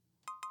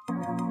You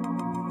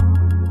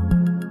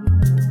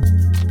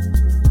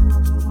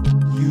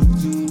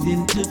tuned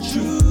into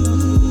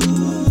Truth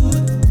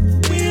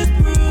with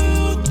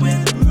Ruth,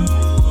 yeah.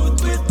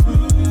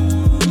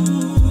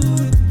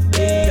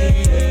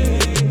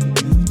 You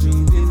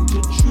tuned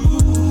into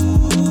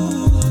Truth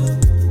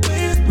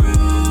with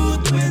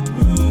Ruth, yeah.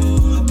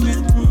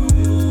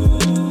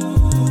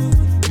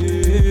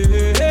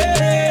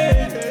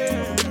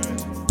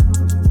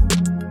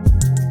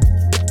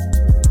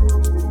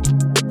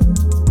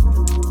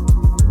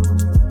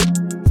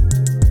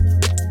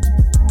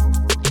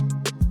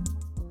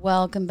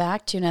 Welcome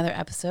back to another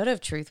episode of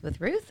Truth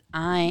with Ruth.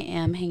 I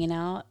am hanging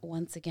out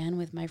once again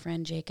with my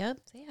friend Jacob.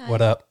 Say hi.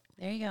 What up?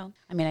 There you go.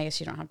 I mean, I guess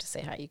you don't have to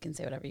say hi. You can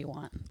say whatever you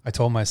want. I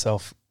told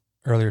myself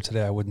earlier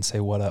today I wouldn't say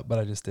what up, but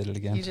I just did it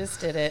again. You just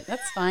did it.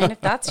 That's fine.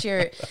 If that's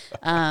your,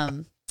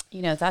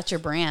 if that's your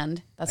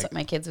brand, that's what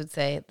my kids would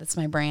say. That's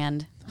my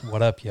brand.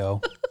 What up,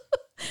 yo?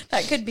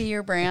 That could be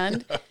your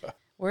brand.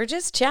 We're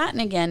just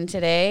chatting again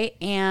today,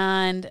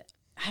 and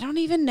I don't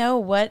even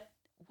know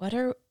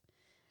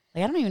I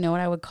don't even know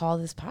what I would call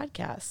this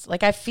podcast.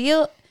 Like, I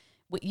feel,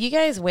 you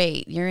guys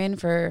wait. You're in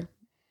for,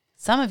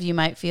 some of you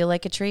might feel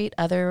like a treat.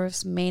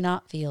 Others may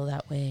not feel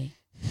that way.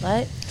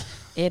 But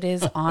it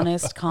is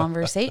honest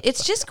conversation.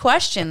 It's just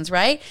questions,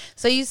 right?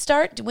 So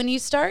when you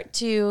start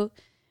to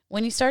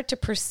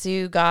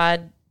pursue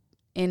God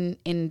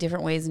in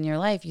different ways in your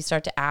life, you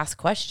start to ask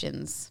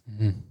questions.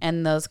 Mm-hmm.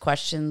 And those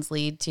questions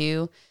lead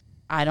to,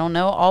 I don't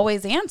know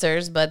always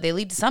answers, but they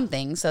lead to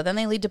something. So then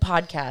they lead to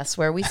podcasts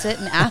where we sit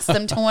and ask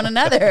them to one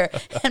another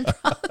and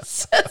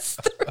process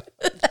through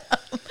them.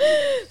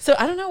 So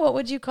I don't know, what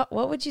would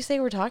you say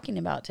we're talking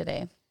about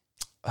today?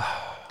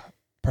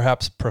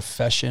 Perhaps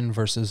profession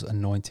versus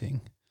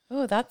anointing.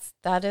 Oh,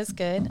 that is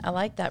good. I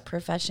like that,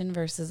 profession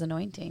versus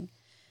anointing.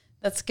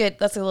 That's good.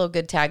 That's a little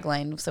good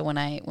tagline. So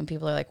when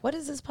people are like, "What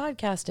is this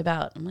podcast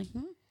about?" I'm like,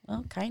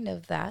 well, kind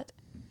of that.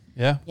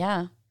 Yeah.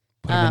 Yeah.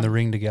 Put them in the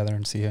ring together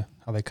and see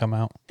how they come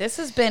out. This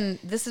has been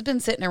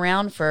sitting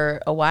around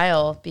for a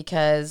while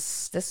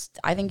because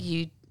I think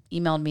you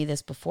emailed me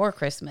this before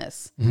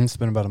Christmas. Mm-hmm. It's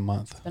been about a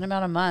month.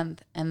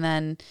 And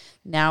then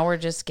now we're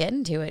just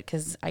getting to it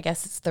because I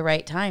guess it's the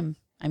right time.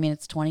 I mean,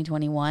 it's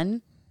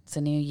 2021. It's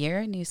a new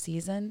year, new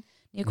season,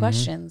 new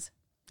questions.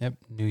 Yep.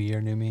 New year,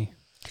 new me.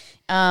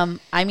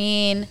 I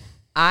mean,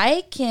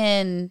 I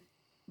can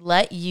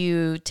let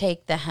you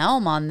take the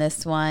helm on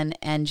this one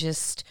and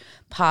just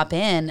pop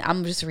in.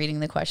 I'm just reading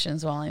the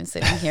questions while I'm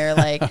sitting here.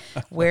 Like,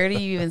 where do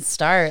you even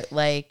start?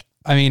 Like,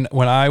 I mean,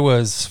 when I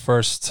was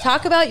first...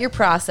 Talk about your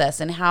process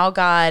and how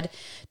God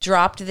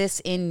dropped this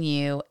in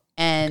you.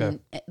 And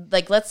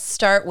like, let's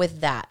start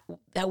with that.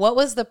 What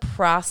was the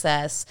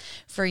process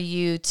for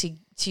you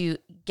to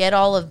get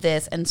all of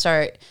this and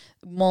start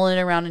mulling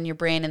it around in your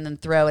brain and then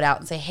throw it out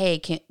and say, hey,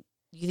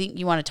 you think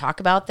you want to talk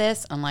about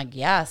this? I'm like,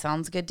 yeah,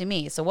 sounds good to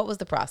me. So what was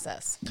the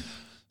process?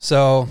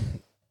 So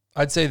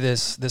I'd say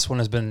this one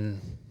I've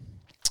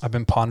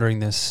been pondering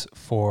this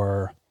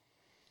for,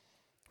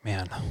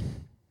 a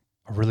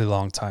really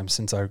long time,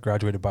 since I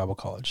graduated Bible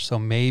college. So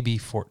maybe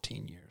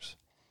 14 years.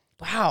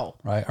 Wow.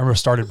 Right. I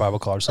started Bible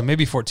college. So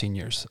maybe 14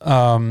 years.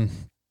 So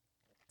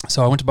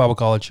I went to Bible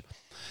college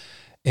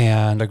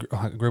and I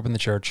grew up in the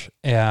church,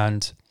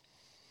 and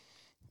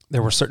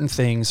there were certain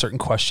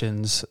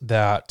questions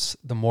that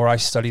the more I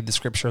studied the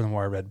scripture, the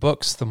more I read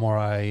books, the more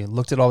I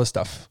looked at all this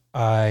stuff,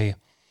 I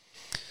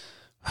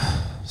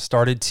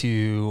started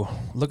to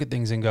look at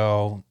things and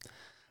go,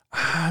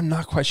 I'm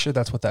not quite sure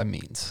that's what that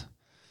means.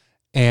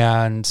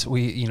 And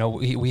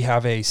we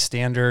have a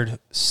standard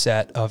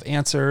set of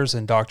answers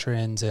and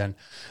doctrines and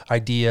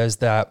ideas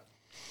that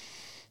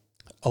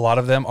a lot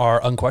of them are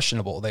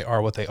unquestionable. They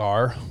are what they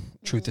are.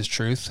 Truth is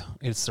truth.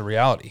 It's the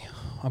reality.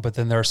 But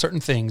then there are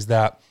certain things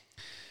that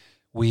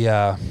we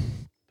kind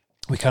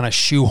of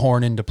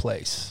shoehorn into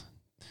place.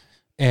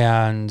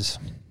 And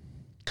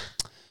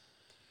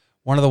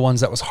one of the ones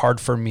that was hard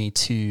for me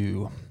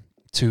to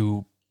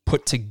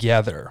put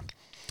together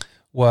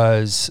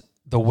was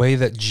the way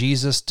that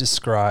Jesus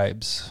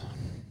describes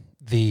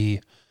the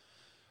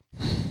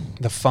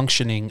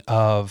functioning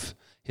of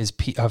his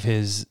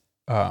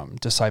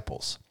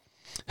disciples.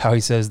 How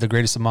he says, the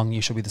greatest among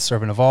you shall be the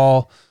servant of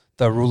all.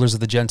 The rulers of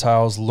the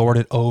Gentiles lord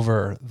it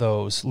over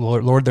those,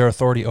 lord their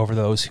authority over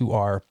those who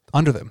are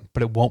under them,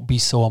 but it won't be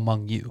so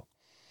among you.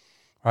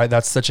 All right,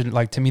 that's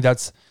to me,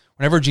 that's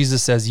whenever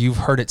Jesus says, you've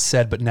heard it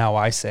said, but now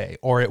I say,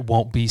 or it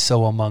won't be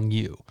so among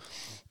you.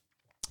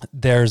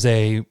 There's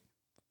a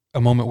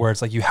moment where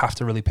it's like, you have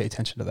to really pay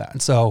attention to that.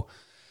 And so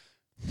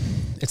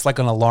it's like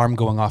an alarm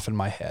going off in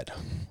my head.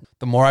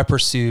 The more I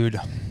pursued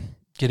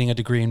getting a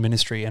degree in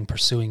ministry and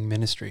pursuing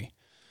ministry,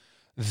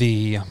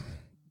 the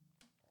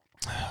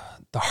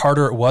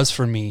harder it was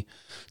for me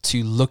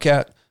to look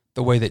at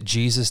the way that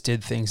Jesus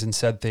did things and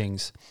said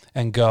things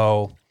and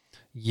go,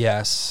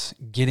 yes,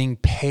 getting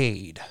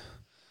paid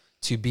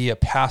to be a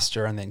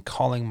pastor and then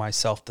calling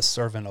myself the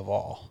servant of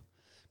all,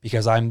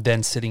 because I'm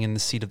then sitting in the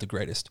seat of the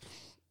greatest.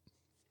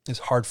 It's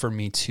hard for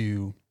me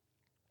to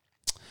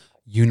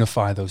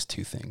unify those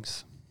two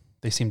things.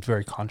 They seemed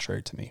very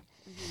contrary to me.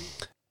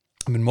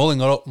 I've been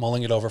mulling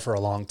it over for a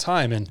long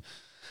time, and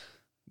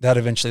that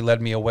eventually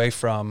led me away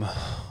from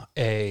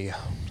a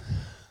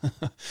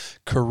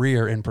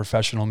career in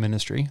professional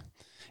ministry,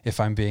 if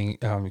I'm being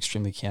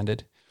extremely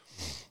candid.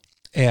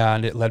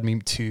 And it led me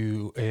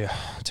to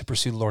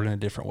pursue the Lord in a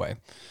different way.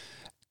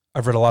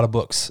 I've read a lot of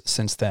books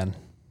since then.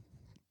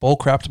 Bull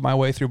crapped my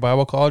way through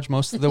Bible college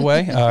most of the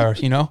way.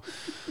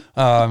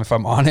 If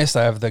I'm honest,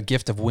 I have the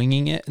gift of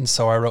winging it. And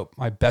so I wrote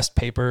my best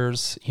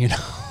papers,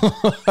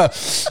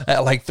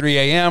 at like 3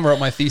 a.m., wrote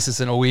my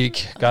thesis in a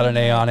week, got an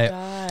A on it.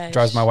 Gosh.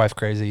 Drives my wife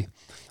crazy.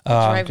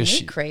 Drive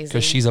me crazy.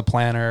 Because she's a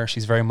planner.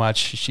 She's very much,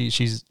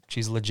 she's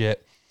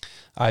legit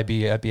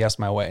IBS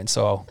my way. And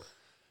so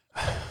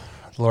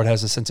the Lord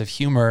has a sense of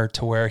humor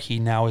to where he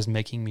now is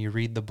making me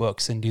read the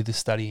books and do the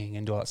studying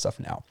and do all that stuff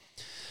now.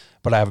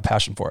 But I have a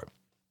passion for it.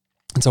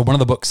 And so one of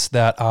the books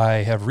that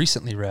I have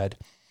recently read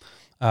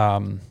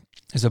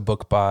is a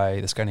book by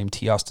this guy named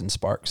T. Austin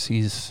Sparks.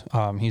 He's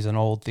an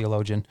old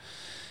theologian,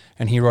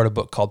 and he wrote a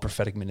book called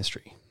Prophetic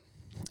Ministry.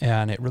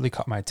 And it really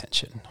caught my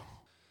attention. I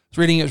was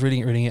reading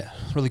it.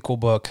 Really cool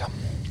book.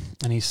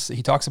 And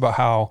he talks about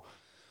how,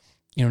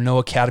 no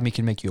academy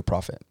can make you a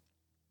prophet.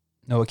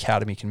 No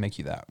academy can make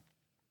you that.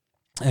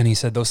 And he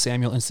said, though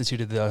Samuel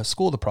instituted the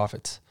school of the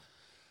prophets,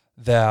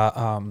 that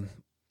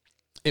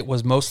it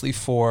was mostly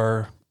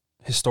for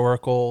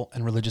historical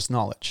and religious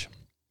knowledge.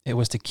 It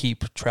was to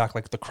keep track,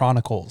 like the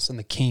Chronicles and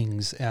the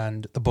Kings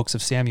and the books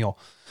of Samuel.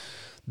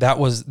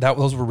 Those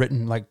were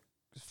written, like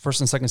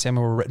 1st and 2nd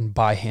Samuel were written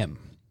by him.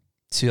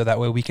 So that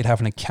way we could have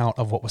an account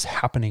of what was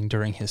happening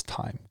during his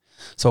time.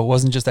 So it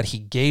wasn't just that he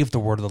gave the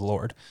word of the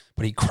Lord,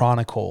 but he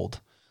chronicled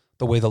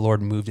the way the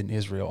Lord moved in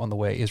Israel and the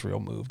way Israel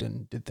moved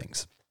and did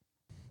things.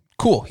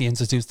 Cool. He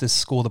institutes this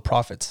school of the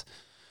prophets,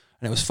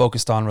 and it was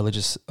focused on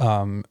religious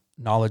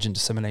knowledge and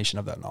dissemination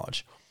of that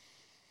knowledge.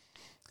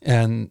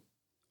 And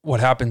what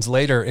happens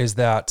later is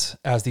that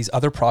as these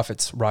other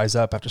prophets rise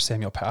up after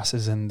Samuel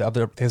passes, and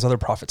these other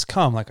prophets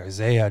come, like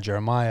Isaiah,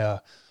 Jeremiah,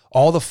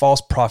 all the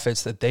false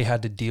prophets that they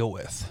had to deal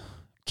with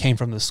came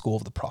from the school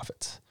of the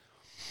prophets,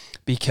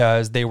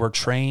 because they were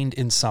trained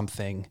in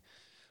something,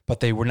 but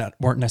they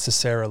weren't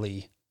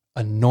necessarily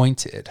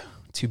anointed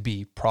to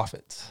be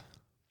prophets.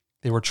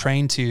 They were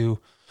trained to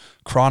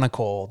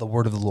chronicle the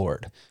word of the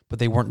Lord, but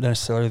they weren't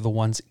necessarily the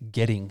ones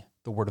getting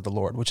the word of the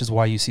Lord, which is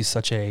why you see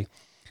such a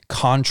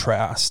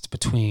contrast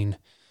between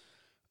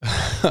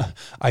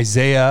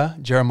Isaiah,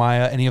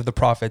 Jeremiah, any of the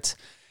prophets,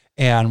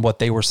 and what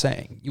they were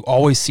saying. You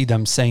always see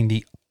them saying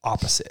the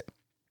opposite.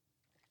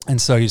 And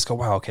so you just go,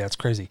 wow, okay, that's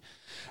crazy.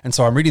 And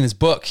so I'm reading this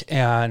book,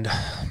 and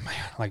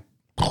man, like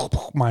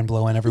mind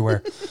blowing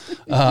everywhere.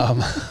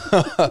 And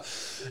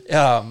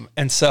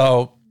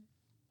so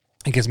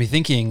it gets me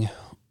thinking,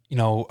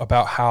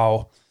 about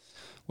how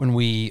when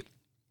we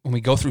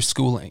go through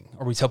schooling,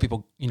 or we tell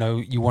people,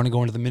 you want to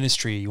go into the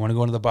ministry, you want to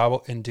go into the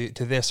Bible and do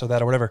this or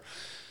that or whatever,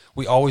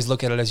 we always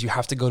look at it as you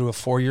have to go to a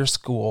 4-year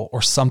school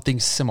or something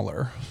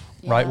similar,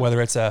 right?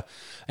 Whether it's an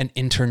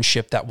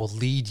internship that will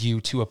lead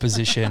you to a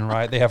position,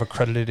 right? They have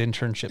accredited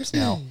internships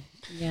now.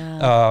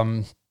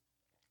 Yeah.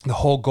 The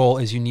whole goal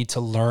is you need to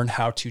learn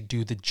how to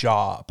do the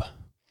job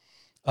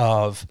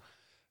of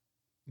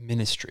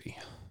ministry.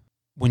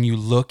 When you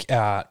look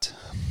at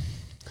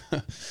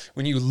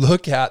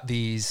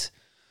these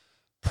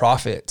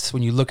prophets,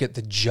 when you look at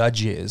the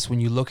judges, when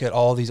you look at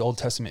all these Old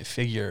Testament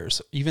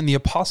figures, even the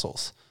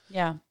apostles,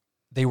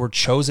 they were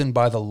chosen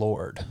by the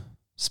Lord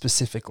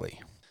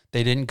specifically.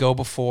 They didn't go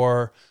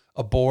before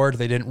a board.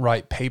 They didn't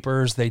write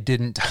papers. They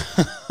didn't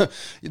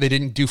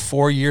do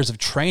 4 years of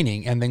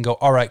training and then go,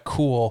 all right,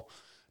 cool.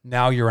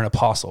 Now you're an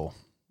apostle,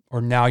 or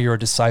now you're a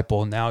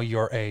disciple. Now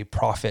you're a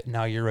prophet.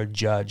 Now you're a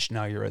judge.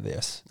 Now you're a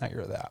this. Now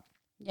you're a that.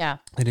 Yeah.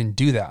 They didn't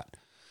do that.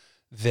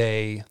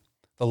 The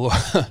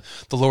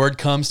Lord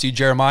comes to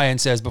Jeremiah and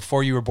says,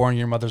 before you were born in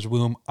your mother's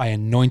womb, I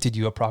anointed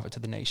you a prophet to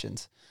the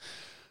nations.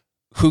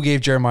 Who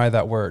gave Jeremiah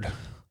that word?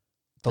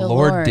 The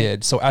Lord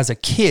did. So as a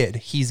kid,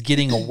 he's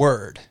getting a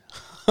word.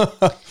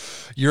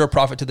 You're a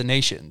prophet to the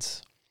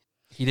nations.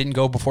 He didn't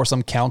go before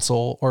some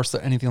council or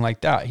anything like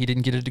that. He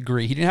didn't get a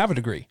degree. He didn't have a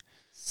degree.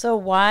 So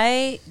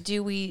why do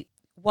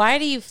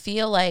you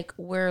feel like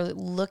we're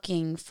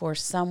looking for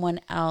someone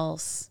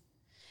else?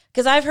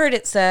 Because I've heard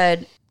it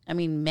said,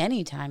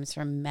 many times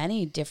from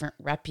many different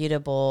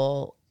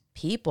reputable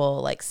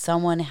people, like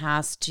someone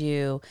has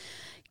to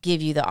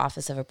give you the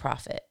office of a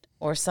prophet,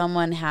 or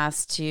someone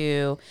has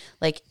to,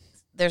 like,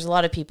 there's a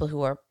lot of people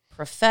who are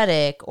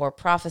prophetic or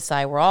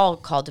prophesy. We're all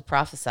called to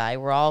prophesy.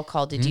 We're all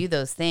called to do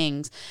those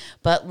things.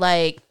 But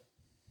like,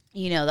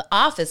 the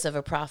office of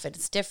a prophet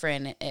is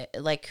different.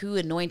 Like, who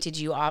anointed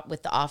you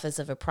with the office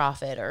of a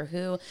prophet, or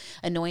who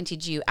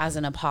anointed you as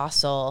an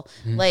apostle?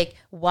 Like,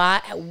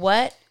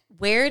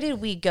 where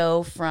did we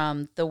go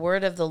from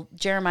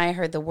Jeremiah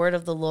heard the word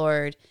of the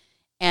Lord,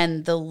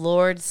 and the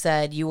Lord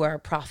said, you are a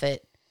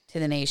prophet to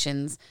the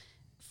nations,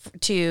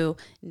 to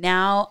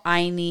now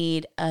I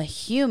need a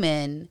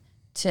human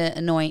to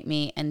anoint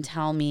me and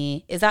tell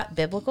me? Is that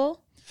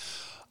biblical?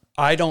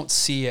 I don't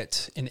see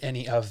it in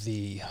any of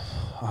the,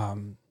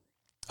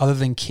 other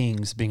than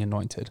kings being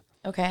anointed.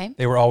 Okay.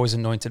 They were always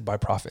anointed by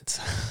prophets.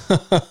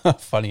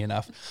 Funny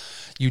enough.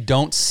 You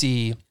don't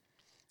see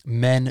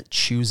men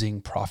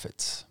choosing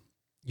prophets.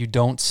 You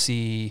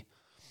see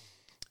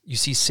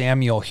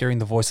Samuel hearing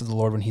the voice of the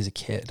Lord when he's a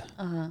kid.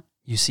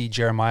 You see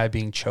Jeremiah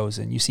being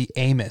chosen. You see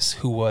Amos,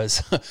 who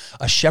was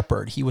a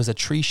shepherd. He was a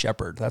tree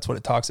shepherd. That's what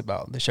it talks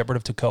about, the shepherd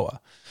of Tekoa,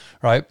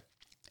 right?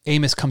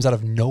 Amos comes out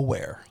of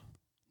nowhere.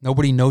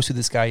 Nobody knows who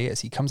this guy is.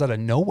 He comes out of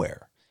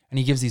nowhere, and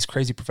he gives these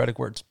crazy prophetic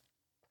words.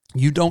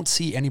 You don't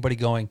see anybody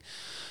going,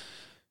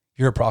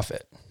 you're a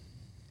prophet,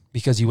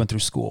 because you went through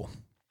school.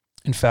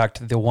 In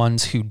fact, the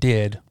ones who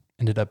did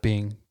ended up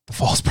being the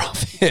false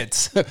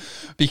prophets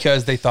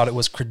because they thought it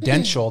was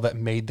credential that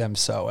made them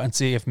so.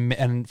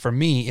 And for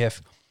me,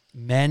 if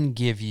men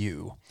give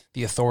you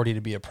the authority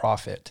to be a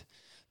prophet,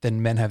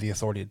 then men have the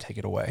authority to take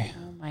it away.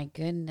 Oh my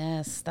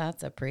goodness.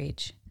 That's a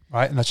preach.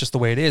 Right. And that's just the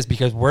way it is,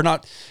 because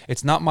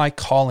it's not my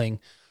calling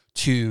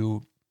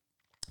to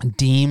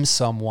deem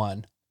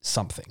someone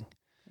something.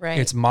 Right.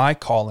 It's my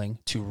calling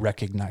to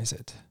recognize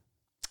it.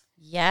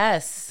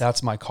 Yes.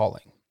 That's my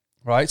calling.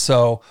 Right.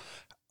 So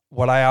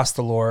what I asked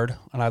the Lord,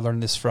 and I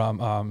learned this from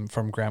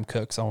Graham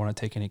Cook, so I don't want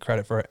to take any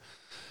credit for it.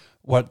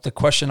 The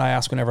question I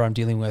ask whenever I'm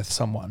dealing with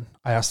someone,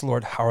 I ask the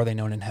Lord, how are they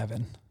known in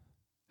heaven?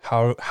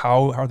 How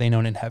are they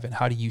known in heaven?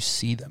 How do you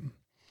see them?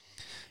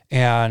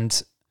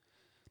 And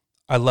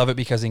I love it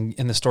because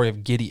in the story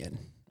of Gideon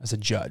as a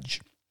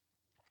judge,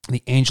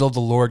 the angel of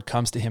the Lord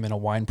comes to him in a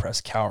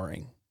winepress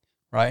cowering,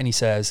 right? And he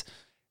says,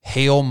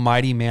 "Hail,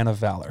 mighty man of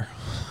valor.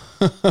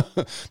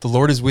 The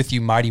Lord is with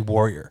you, mighty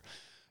warrior."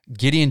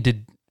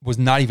 Gideon was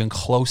not even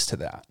close to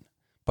that,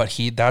 but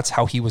that's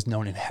how he was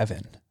known in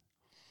heaven.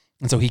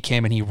 And so he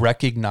came and he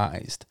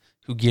recognized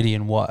who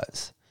Gideon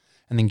was,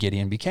 and then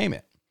Gideon became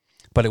it.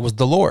 But it was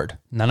the Lord.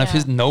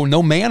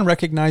 No man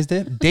recognized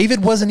it.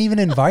 David wasn't even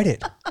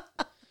invited,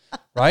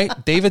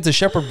 right? David's a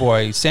shepherd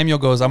boy. Samuel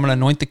goes, "I'm going to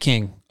anoint the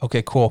king."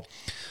 Okay, cool.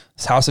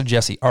 It's house of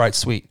Jesse. All right,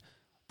 sweet.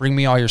 Bring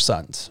me all your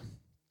sons.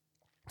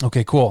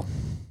 Okay, cool.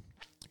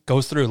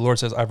 Goes through. The Lord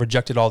says, "I've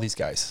rejected all these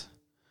guys."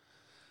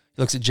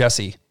 He looks at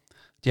Jesse.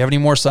 "Do you have any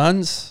more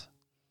sons?"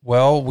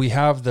 "Well, we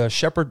have the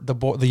shepherd,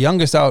 the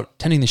youngest out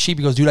tending the sheep."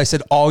 He goes, "Dude, I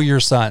said all your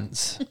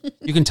sons."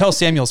 You can tell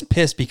Samuel's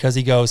pissed because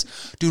he goes,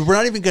 "Dude, we're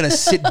not even going to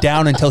sit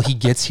down until he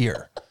gets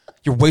here.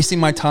 You're wasting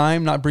my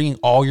time not bringing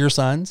all your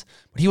sons."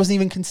 But he wasn't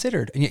even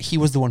considered, and yet he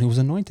was the one who was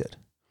anointed.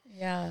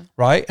 Yeah.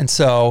 Right? And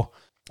so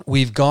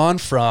we've gone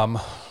from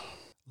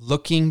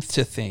looking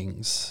to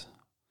things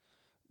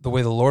the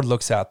way the Lord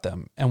looks at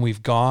them, and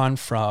we've gone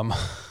from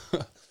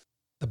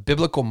the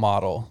biblical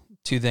model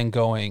to then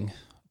going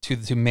to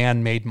the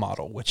man-made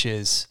model, which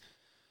is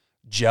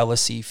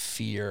jealousy,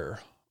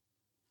 fear,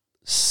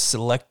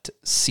 select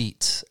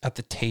seats at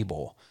the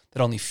table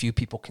that only few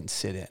people can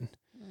sit in.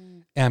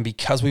 And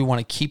because we want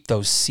to keep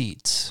those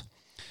seats,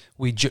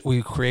 we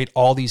create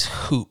all these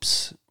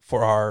hoops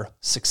for our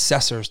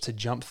successors to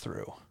jump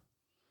through,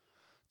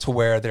 to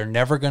where they're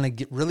never going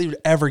to really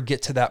ever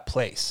get to that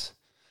place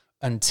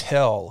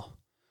until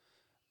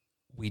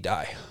we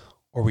die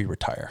or we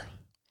retire,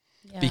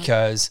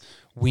 because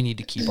we need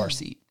to keep our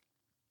seat.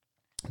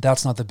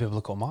 That's not the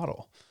biblical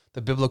model.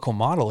 The biblical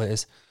model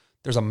is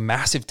there's a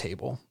massive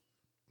table,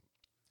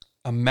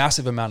 a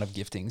massive amount of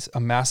giftings, a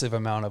massive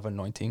amount of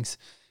anointings,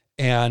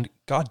 and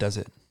God does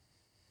it.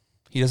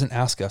 He doesn't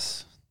ask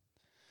us,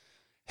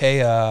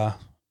 "Hey,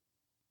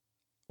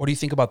 what do you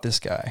think about this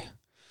guy?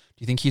 Do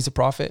you think he's a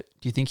prophet?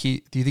 Do you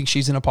think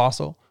she's an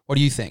apostle? What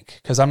do you think?"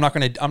 Because I'm not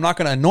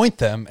gonna anoint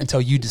them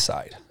until you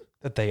decide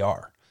that they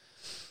are.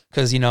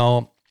 Because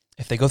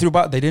if they go through,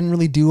 they didn't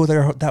really do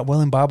that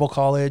well in Bible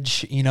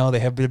college. They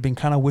have been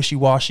kind of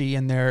wishy-washy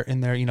in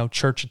their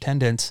church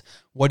attendance.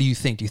 What do you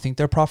think? Do you think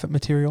they're prophet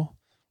material?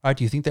 Right?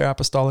 Do you think they're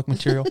apostolic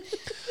material?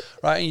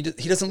 Right? And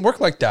he doesn't work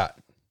like that,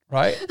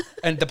 right?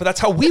 But that's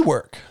how we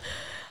work.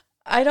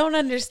 I don't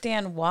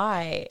understand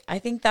why. I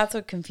think that's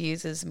what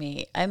confuses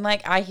me. I'm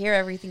like, I hear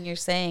everything you're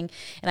saying,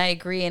 and I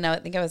agree. And I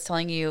think I was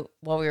telling you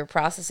while we were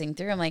processing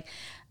through, I'm like,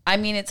 I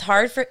mean,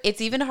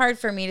 it's even hard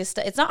for me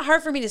to, it's not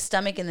hard for me to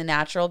stomach in the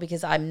natural,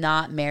 because I'm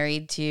not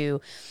married to,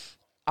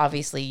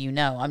 obviously,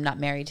 I'm not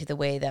married to the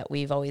way that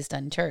we've always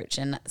done church.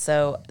 And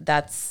so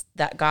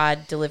that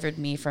God delivered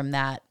me from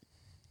that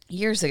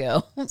years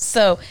ago.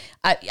 So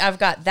I've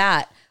got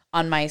that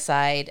on my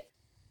side.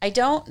 I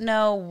don't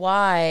know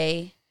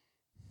why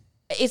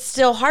it's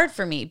still hard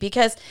for me,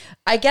 because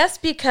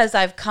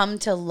I've come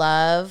to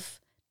love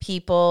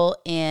people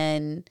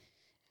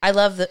I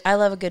love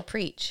a good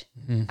preach.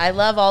 Mm-hmm. I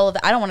love all of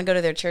that. I don't want to go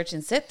to their church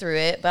and sit through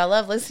it, but I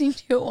love listening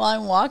to it while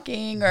I'm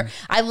walking, or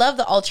I love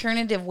the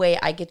alternative way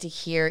I get to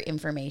hear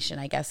information,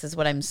 I guess is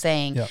what I'm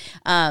saying. Yep.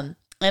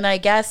 And I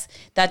guess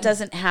that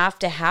doesn't have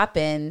to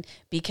happen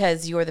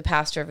because you're the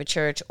pastor of a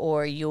church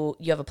or you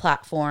have a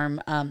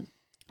platform.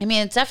 I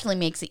mean, it definitely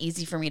makes it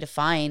easy for me to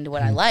find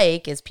what I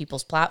like is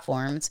people's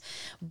platforms.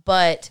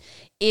 But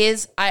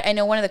I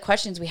know one of the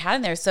questions we had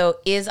in there, so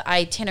is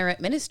itinerant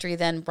ministry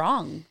then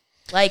wrong?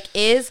 Like,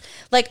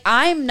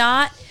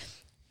 I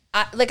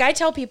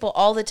tell people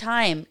all the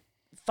time,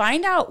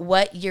 find out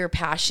what you're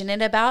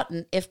passionate about.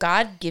 And if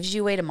God gives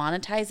you a way to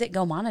monetize it,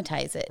 go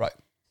monetize it. Right.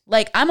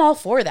 Like, I'm all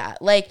for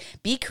that. Like,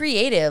 be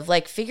creative,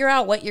 like figure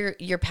out what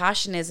your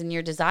passion is and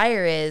your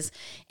desire is.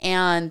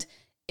 And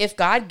if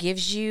God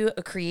gives you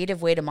a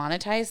creative way to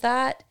monetize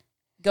that,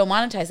 go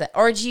monetize that.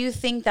 Or do you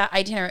think that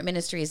itinerant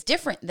ministry is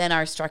different than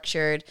our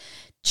structured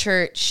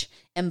church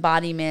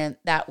embodiment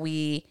that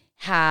we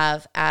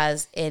have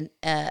as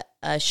a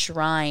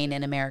shrine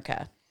in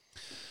America?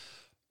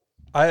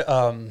 I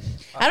don't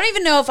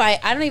even know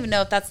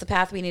if that's the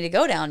path we need to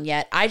go down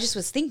yet. I just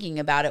was thinking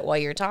about it while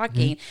you're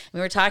talking. We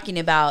were talking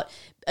about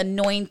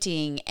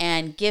anointing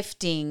and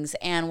giftings,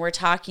 and we're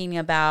talking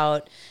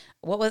about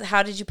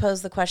how did you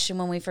pose the question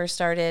when we first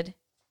started?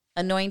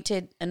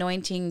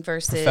 Anointing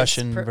versus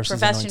profession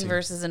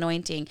versus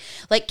anointing.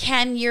 Like,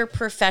 can your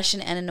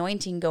profession and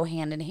anointing go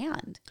hand in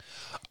hand?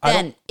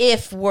 Then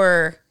if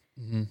we're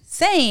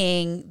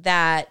saying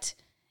that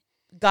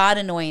God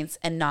anoints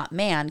and not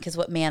man, because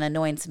what man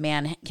anoints,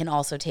 man can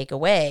also take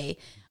away,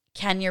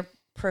 can your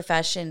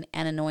profession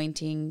and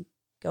anointing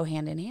go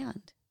hand in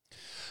hand?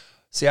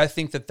 See, I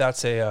think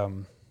that's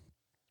the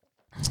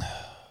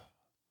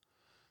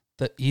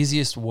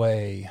easiest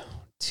way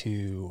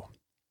to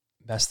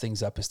mess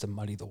things up is to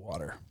muddy the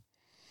water.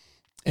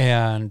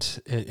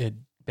 And it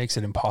makes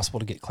it impossible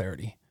to get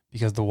clarity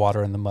because the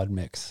water and the mud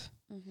mix.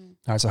 All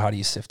right, so how do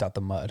you sift out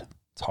the mud?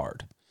 It's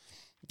hard.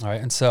 All right,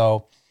 and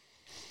so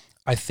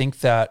I think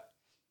that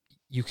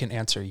you can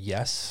answer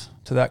yes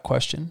to that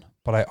question,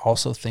 but I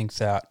also think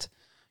that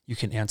you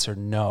can answer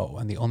no.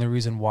 And the only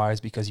reason why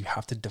is because you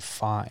have to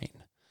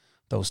define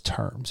those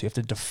terms. You have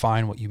to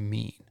define what you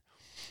mean.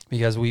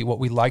 Because what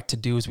we like to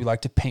do is we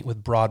like to paint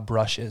with broad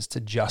brushes to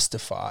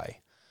justify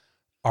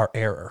our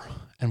error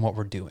and what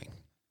we're doing.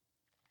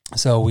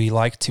 So we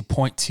like to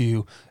point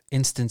to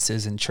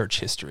instances in church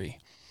history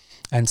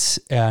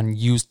and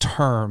use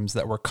terms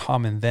that were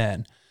common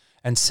then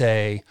and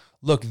say,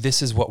 look,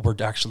 this is what we're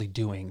actually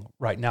doing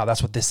right now.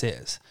 That's what this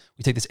is.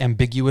 We take this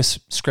ambiguous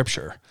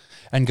scripture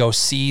and go,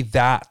 see,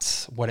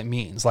 that's what it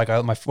means. Like one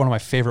of my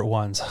favorite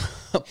ones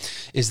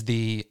is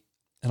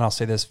and I'll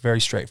say this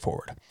very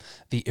straightforward,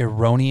 the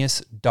erroneous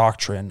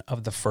doctrine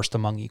of the first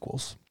among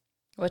equals.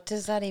 What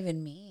does that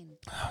even mean?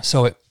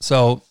 So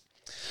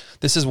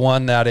this is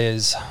one that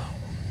is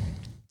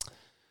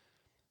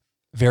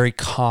very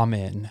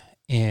common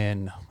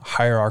in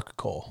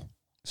hierarchical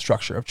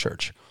structure of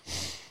church,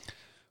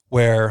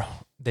 where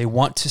they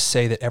want to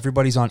say that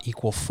everybody's on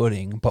equal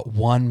footing, but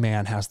one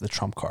man has the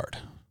trump card,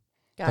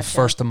 the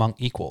first among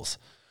equals.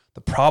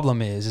 The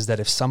problem is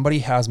that if somebody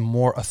has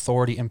more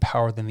authority and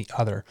power than the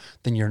other,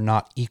 then you're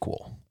not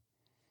equal.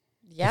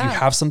 Yeah. If you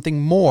have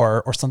something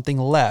more or something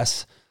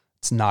less,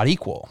 it's not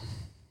equal.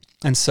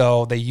 And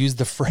so they use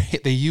the phrase,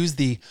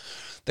 the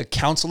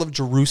Council of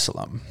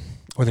Jerusalem,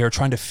 where they were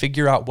trying to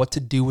figure out what to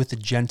do with the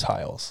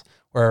Gentiles,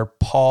 where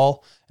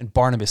Paul and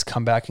Barnabas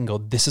come back and go,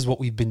 this is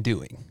what we've been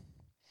doing.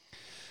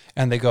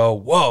 And they go,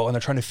 whoa, and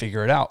they're trying to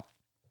figure it out.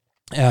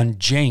 And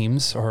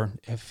James, or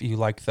if you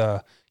like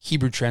the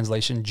Hebrew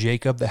translation,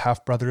 Jacob, the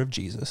half-brother of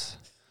Jesus,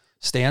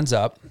 stands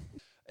up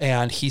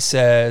and he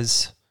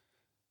says,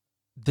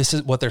 this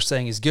is what they're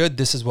saying is good.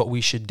 This is what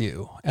we should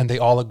do. And they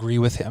all agree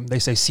with him. They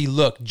say, see,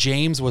 look,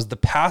 James was the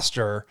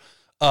pastor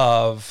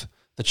of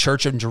the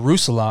church in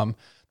Jerusalem.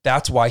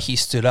 That's why he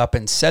stood up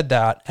and said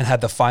that and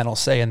had the final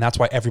say. And that's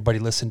why everybody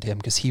listened to him,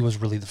 because he was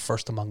really the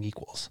first among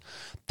equals.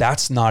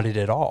 That's not it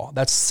at all.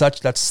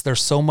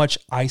 There's so much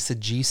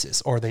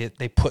eisegesis, or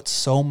they put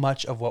so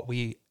much of what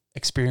we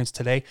experience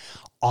today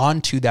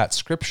onto that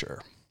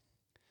scripture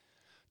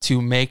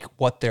to make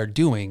what they're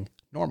doing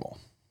normal.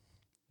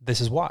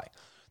 This is why.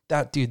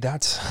 That's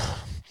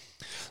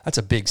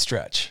a big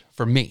stretch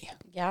for me.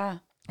 Yeah.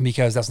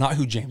 Because that's not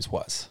who James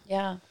was.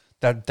 Yeah.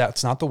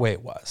 That's not the way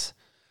it was.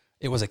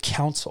 It was a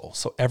council.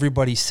 So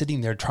everybody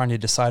sitting there trying to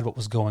decide what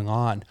was going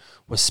on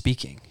was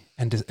speaking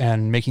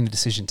and making the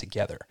decision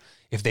together.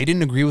 If they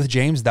didn't agree with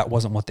James, that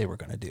wasn't what they were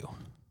going to do.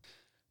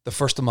 The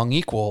first among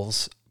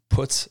equals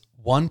puts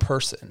one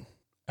person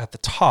at the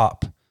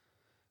top,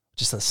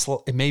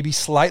 it may be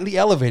slightly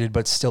elevated,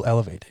 but still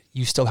elevated.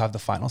 You still have the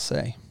final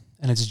say.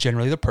 And it's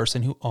generally the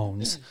person who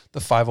owns the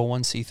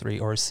 501c3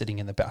 or is sitting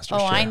in the pastor's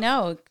chair. Oh, I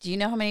know. Do you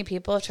know how many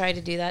people have tried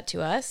to do that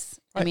to us?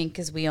 Right. I mean,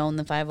 because we own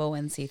the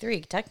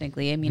 501c3,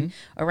 technically. I mean,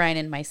 Orion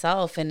and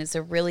myself, and it's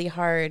a really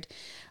hard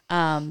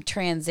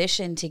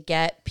transition to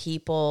get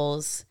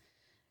people's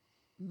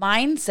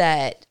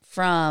mindset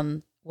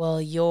from, well,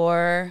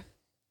 you're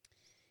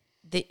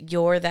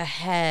the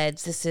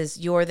heads.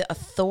 You're the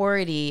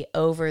authority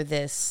over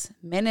this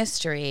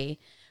ministry,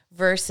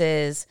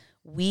 versus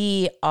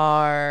we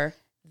are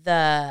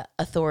the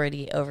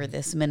authority over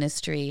this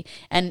ministry.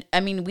 And I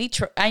mean,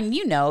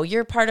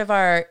 you're part of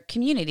our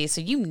community.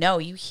 So,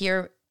 you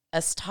hear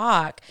us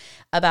talk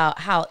about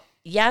how,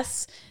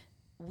 yes,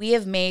 we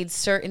have made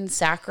certain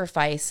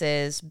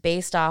sacrifices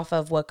based off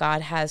of what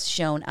God has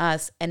shown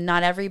us. And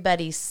not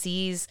everybody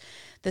sees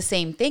the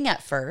same thing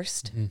at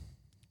first,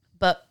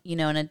 But, you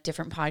know, in a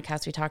different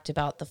podcast, we talked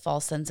about the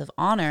false sense of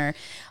honor.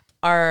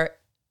 Our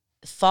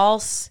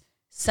false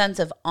sense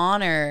of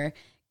honor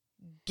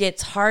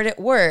gets hard at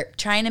work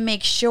trying to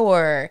make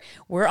sure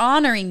we're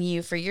honoring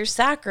you for your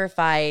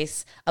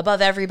sacrifice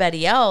above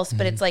everybody else.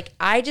 But it's like,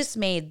 I just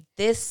made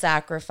this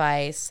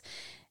sacrifice,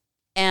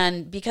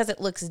 and because it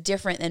looks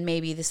different than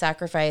maybe the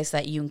sacrifice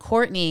that you and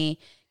Courtney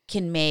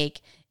can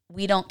make,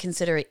 we don't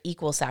consider it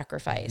equal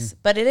sacrifice,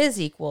 but it is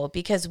equal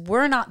because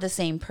we're not the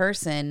same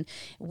person.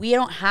 We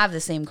don't have the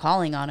same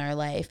calling on our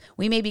life.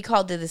 We may be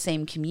called to the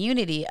same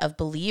community of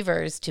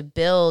believers to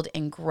build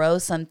and grow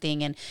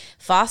something and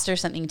foster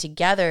something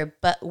together,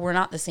 but we're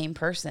not the same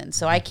person.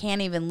 So I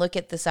can't even look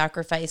at the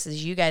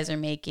sacrifices you guys are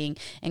making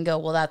and go,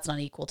 well, that's not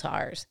equal to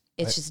ours.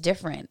 It's just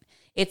different.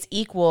 It's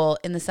equal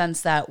in the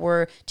sense that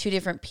we're two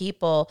different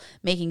people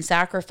making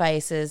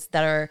sacrifices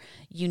that are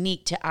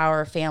unique to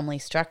our family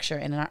structure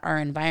and our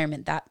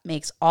environment. That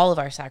makes all of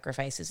our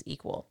sacrifices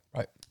equal.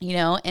 Right. You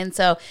know, and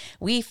so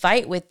we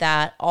fight with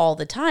that all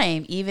the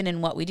time, even in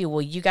what we do.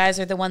 Well, you guys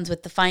are the ones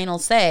with the final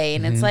say.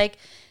 And it's like,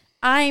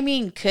 I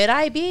mean, could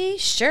I be?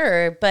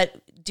 Sure. But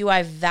do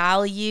I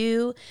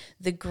value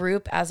the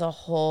group as a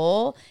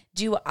whole?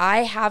 Do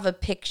I have a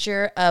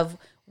picture of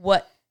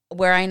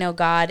where I know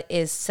God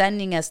is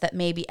sending us that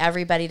maybe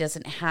everybody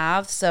doesn't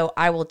have? So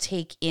I will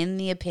take in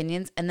the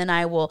opinions, and then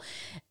I will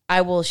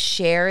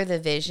share the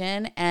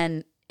vision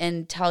and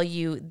tell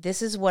you,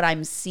 this is what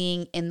I'm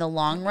seeing in the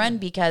long run,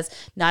 because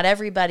not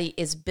everybody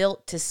is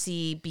built to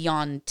see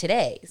beyond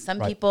today.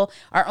 Some people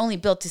are only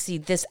built to see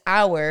this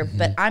hour,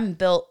 but I'm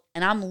built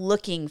and I'm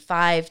looking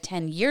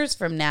 5-10 years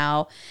from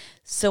now.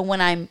 So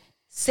when I'm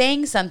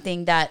saying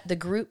something that the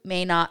group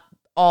may not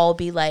all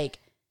be like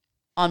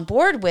on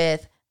board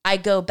with, I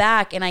go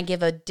back and I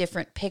give a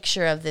different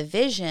picture of the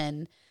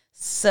vision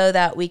so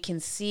that we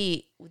can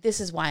see, this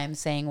is why I'm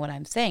saying what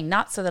I'm saying,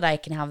 not so that I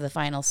can have the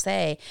final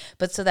say,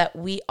 but so that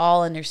we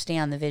all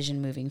understand the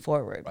vision moving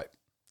forward. Right.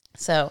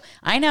 So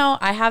I know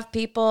I have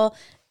people,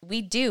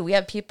 we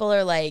have people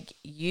are like,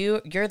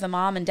 you're the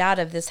mom and dad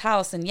of this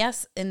house. And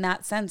yes, in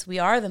that sense, we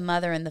are the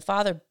mother and the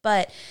father.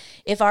 But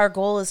if our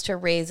goal is to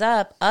raise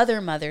up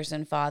other mothers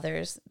and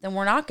fathers, then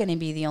we're not going to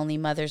be the only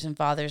mothers and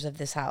fathers of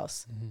this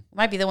house. We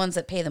might be the ones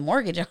that pay the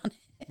mortgage on it.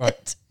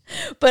 Right.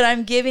 But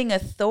I'm giving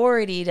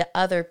authority to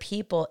other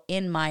people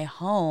in my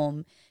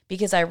home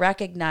because I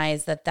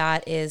recognize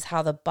that is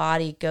how the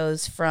body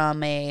goes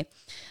from a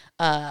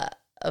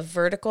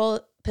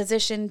vertical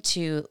position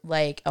to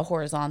like a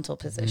horizontal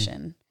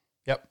position.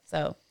 Yep.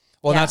 So,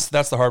 well, yeah.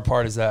 that's the hard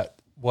part, is that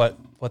what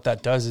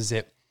that does is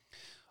it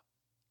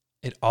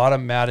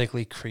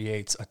automatically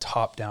creates a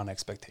top-down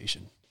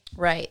expectation.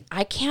 Right.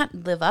 I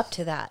can't live up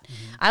to that.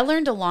 I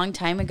learned a long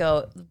time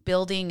ago,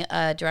 building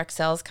a direct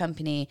sales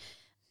company,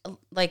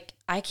 like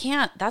I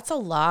can't, that's a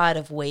lot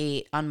of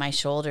weight on my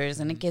shoulders,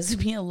 and it gives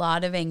me a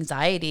lot of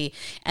anxiety,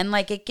 and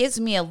like it gives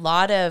me a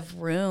lot of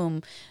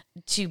room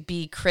to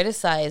be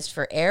criticized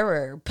for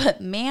error. But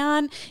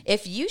man,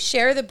 if you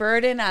share the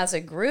burden as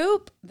a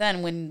group,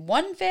 then when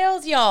one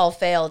fails, y'all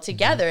fail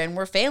together, and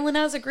we're failing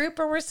as a group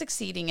or we're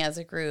succeeding as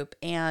a group.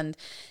 And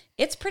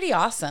it's pretty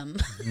awesome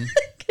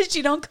because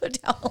you don't go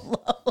down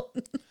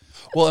alone.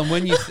 Well,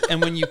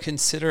 and when you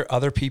consider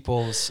other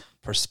people's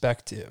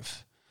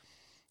perspective,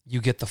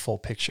 you get the full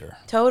picture.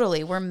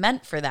 Totally. We're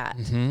meant for that.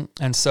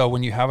 And so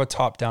when you have a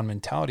top-down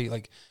mentality,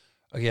 like,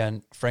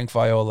 again, Frank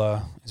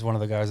Viola is one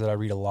of the guys that I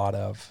read a lot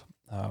of.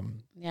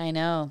 Yeah, I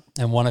know.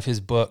 And one of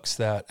his books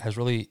that has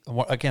really,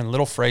 again,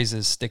 little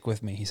phrases stick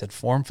with me. He said,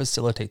 form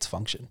facilitates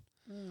function.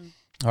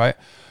 All right.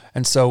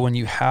 And so when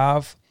you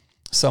have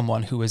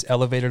someone who is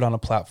elevated on a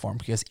platform,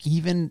 because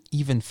even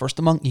first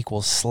among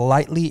equals,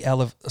 slight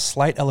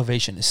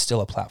elevation is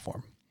still a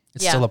platform.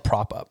 It's still a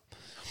prop up.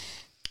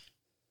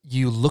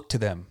 You look to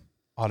them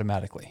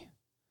automatically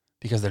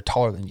because they're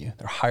taller than you.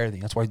 They're higher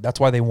than you. That's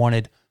why they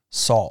wanted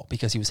Saul,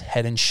 because he was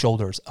head and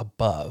shoulders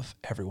above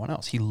everyone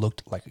else. He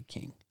looked like a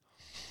king.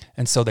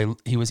 And so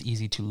he was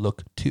easy to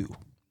look to.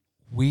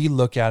 We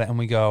look at it and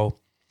we go,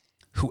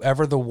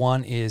 whoever the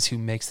one is who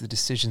makes the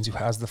decisions, who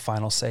has the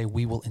final say,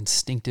 we will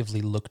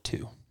instinctively look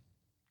to.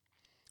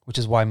 Which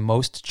is why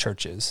most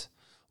churches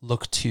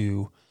look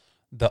to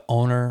the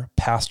owner,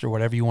 pastor,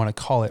 whatever you want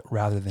to call it,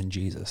 rather than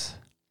Jesus.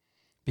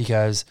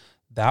 Because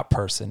that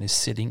person is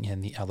sitting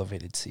in the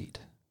elevated seat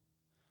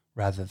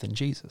rather than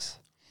Jesus.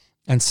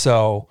 And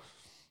so,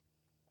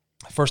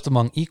 first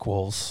among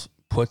equals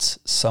puts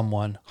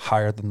someone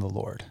higher than the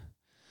Lord,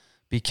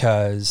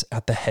 because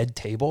at the head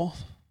table,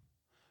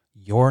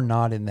 you're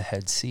not in the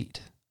head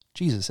seat.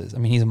 Jesus is. I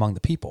mean, he's among the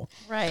people.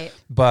 Right.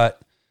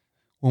 But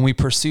when we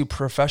pursue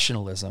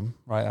professionalism,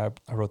 right,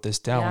 I wrote this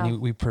down. Yeah. When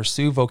we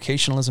pursue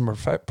vocationalism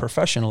or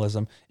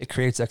professionalism, it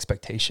creates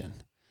expectation.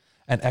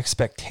 And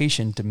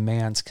expectation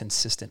demands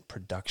consistent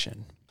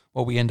production.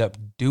 What we end up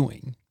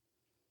doing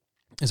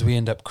is we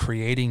end up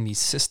creating these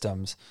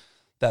systems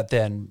that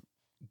then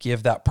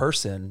give that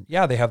person,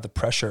 they have the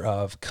pressure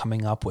of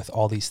coming up with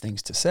all these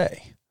things to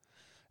say.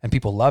 And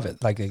people love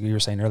it. Like you were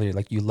saying earlier,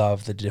 like you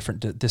love the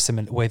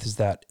different ways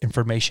that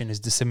information is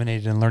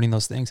disseminated and learning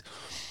those things.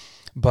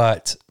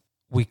 But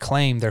we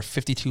claim there are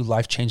 52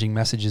 life-changing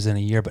messages in a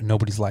year, but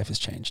nobody's life has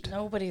changed.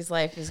 Nobody's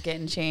life is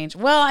getting changed.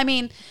 Well, I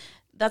mean,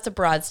 that's a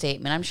broad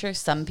statement. I'm sure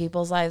some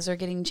people's lives are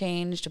getting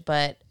changed,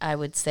 but I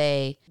would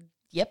say,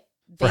 yep.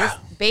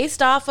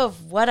 Based off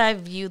of what I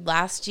viewed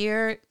last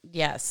year,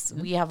 yes,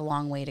 we have a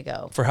long way to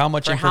go. For how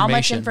much For information. how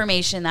much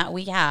information that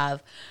we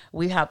have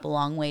a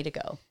long way to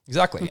go.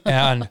 Exactly.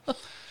 And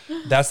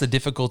that's the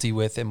difficulty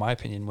with, in my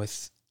opinion,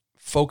 with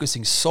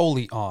focusing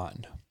solely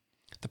on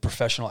the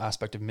professional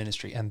aspect of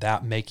ministry and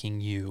that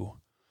making you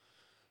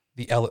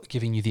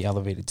giving you the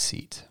elevated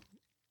seat.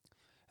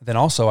 Then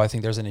also, I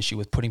think there's an issue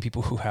with putting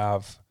people who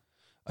have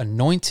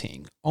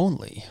anointing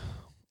only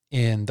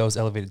in those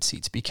elevated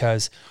seats,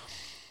 because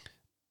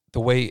the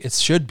way it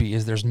should be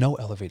is there's no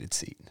elevated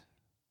seat,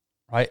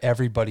 right?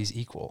 Everybody's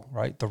equal,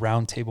 right? The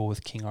round table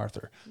with King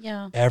Arthur.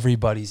 Yeah.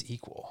 Everybody's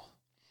equal.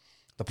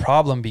 The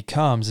problem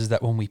becomes is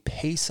that when we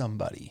pay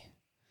somebody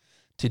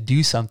to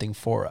do something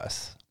for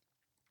us,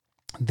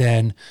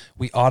 then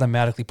we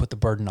automatically put the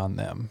burden on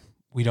them.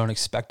 We don't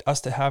expect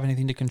us to have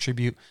anything to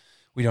contribute.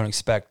 We don't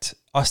expect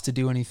us to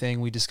do anything.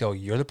 We just go,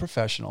 you're the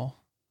professional.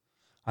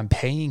 I'm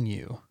paying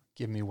you.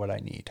 Give me what I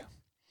need.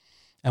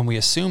 And we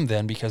assume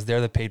then, because they're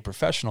the paid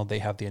professional, they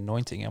have the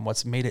anointing. And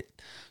what's made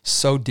it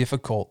so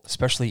difficult,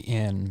 especially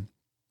in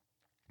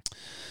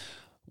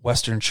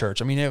Western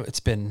church, I mean, it's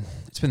been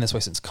this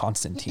way since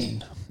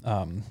Constantine.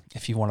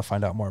 If you want to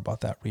find out more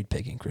about that, read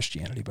Pagan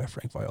Christianity by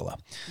Frank Viola.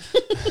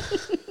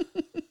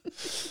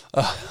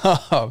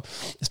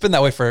 It's been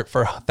that way for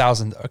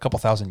a couple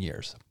thousand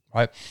years,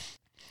 right?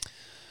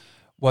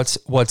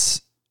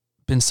 What's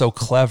been so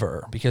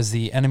clever, because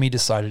the enemy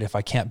decided, if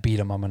I can't beat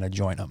him, I'm going to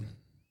join him.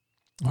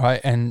 All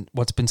right. And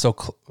what's been so,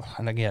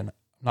 and again,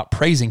 I'm not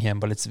praising him,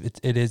 but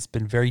it has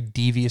been very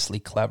deviously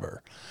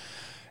clever,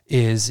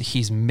 is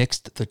he's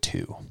mixed the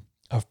two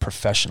of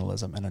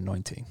professionalism and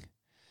anointing.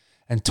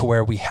 And to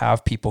where we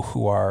have people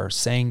who are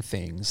saying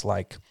things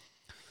like,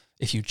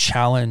 if you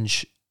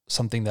challenge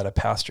something that a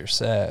pastor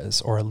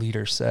says or a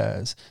leader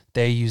says,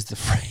 they use the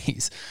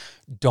phrase,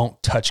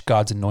 don't touch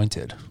God's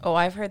anointed. Oh,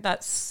 I've heard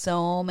that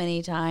so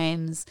many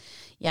times.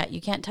 Yeah,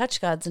 you can't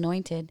touch God's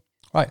anointed.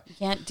 Right. You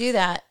can't do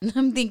that. And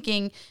I'm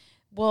thinking,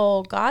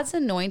 well, God's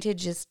anointed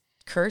just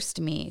cursed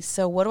me.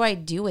 So what do I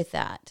do with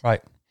that?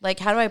 Right. Like,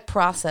 how do I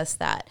process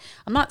that?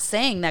 I'm not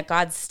saying that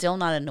God's still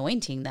not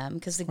anointing them,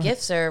 because the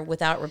gifts are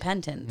without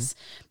repentance,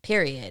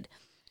 period.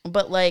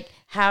 But like,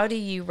 how do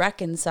you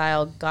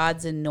reconcile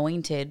God's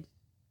anointed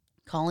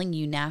calling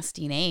you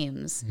nasty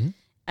names?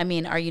 I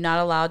mean, are you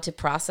not allowed to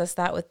process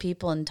that with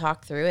people and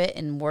talk through it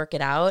and work it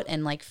out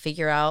and like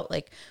figure out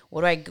like,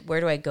 where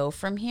do I go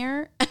from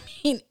here? I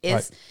mean,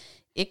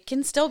 it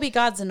can still be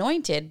God's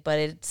anointed, but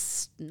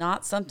it's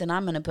not something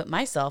I'm going to put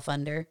myself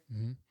under.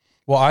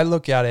 Well, I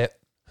look at it,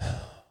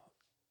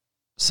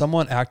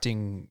 someone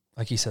acting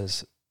like he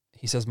says,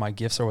 my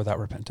gifts are without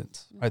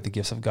repentance, right? The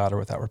gifts of God are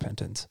without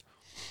repentance,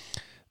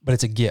 but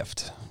it's a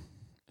gift.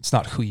 It's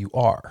not who you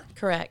are.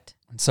 Correct.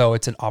 And so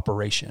it's an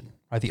operation,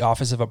 right? The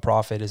office of a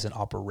prophet is an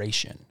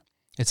operation.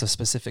 It's a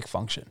specific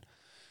function.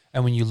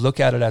 And when you look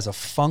at it as a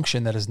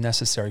function that is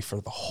necessary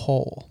for the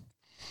whole,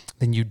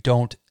 then you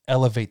don't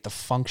elevate the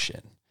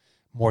function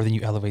more than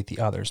you elevate the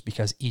others,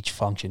 because each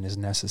function is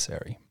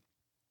necessary,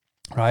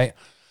 right?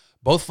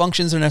 Both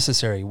functions are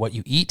necessary. What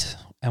you eat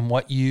and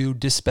what you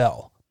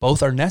dispel,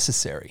 both are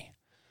necessary,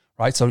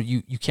 right? So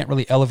you can't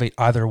really elevate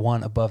either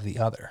one above the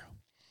other.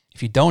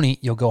 If you don't eat,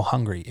 you'll go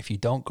hungry. If you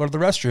don't go to the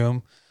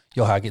restroom,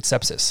 you'll get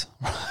sepsis,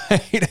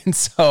 right? And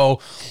so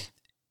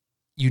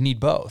you need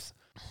both.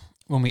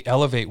 When we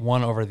elevate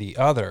one over the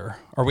other,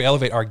 or we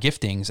elevate our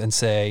giftings and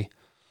say,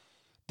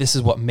 this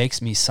is what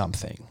makes me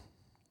something,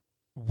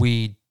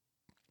 we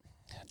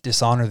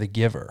dishonor the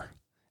giver,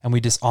 and we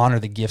dishonor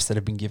the gifts that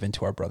have been given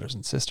to our brothers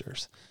and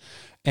sisters.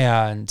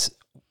 And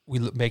we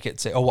make it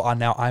say, oh, well,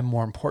 now I'm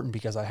more important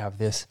because I have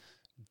this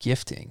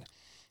gifting.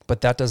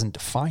 But that doesn't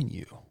define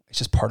you. It's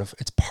just part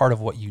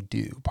of what you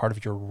do, part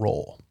of your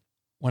role.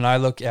 When I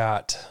look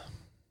at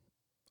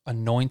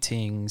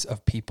anointings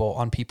of people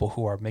on people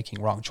who are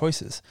making wrong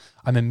choices,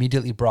 I'm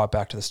immediately brought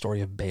back to the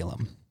story of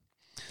Balaam.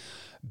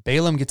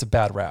 Balaam gets a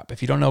bad rap.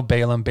 If you don't know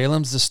Balaam,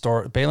 Balaam's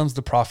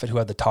the prophet who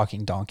had the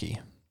talking donkey.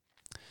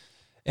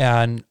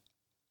 And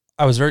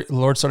the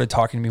Lord started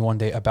talking to me one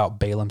day about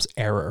Balaam's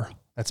error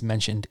that's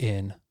mentioned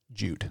in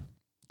Jude.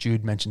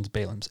 Jude mentions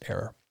Balaam's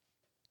error.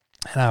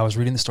 And I was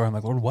reading the story. I'm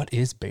like, Lord, what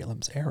is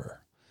Balaam's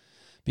error?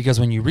 Because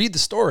when you read the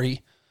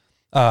story,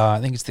 I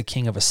think it's the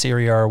king of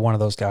Assyria or one of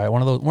those guys,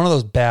 one of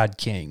those bad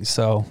kings.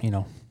 So,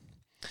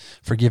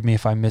 forgive me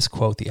if I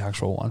misquote the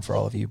actual one for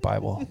all of you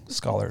Bible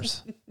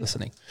scholars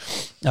listening.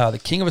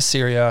 The king of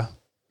Assyria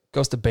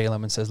goes to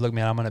Balaam and says, look,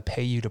 man, I'm going to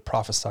pay you to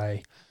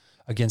prophesy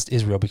against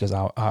Israel because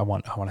I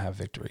want to have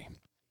victory.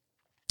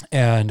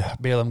 And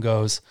Balaam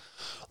goes,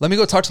 let me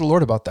go talk to the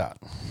Lord about that.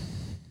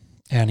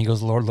 And he goes,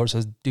 the Lord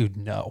says, dude,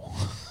 no.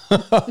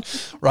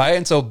 Right?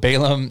 And so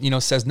Balaam,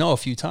 says no a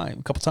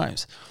couple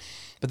times.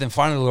 But then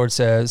finally the Lord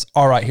says,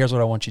 all right, here's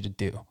what I want you to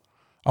do.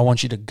 I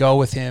want you to go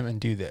with him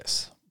and do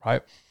this,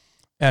 right?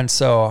 And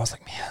so I was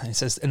like, man, it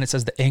says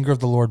the anger of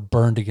the Lord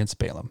burned against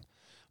Balaam.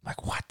 I'm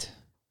like, what?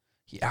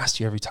 He asked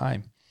you every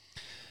time.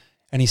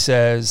 And he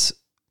says,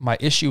 my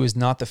issue is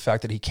not the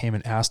fact that he came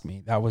and asked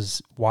me. That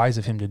was wise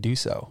of him to do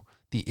so.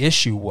 The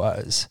issue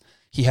was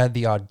he had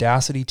the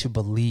audacity to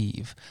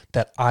believe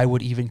that I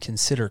would even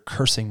consider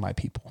cursing my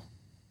people.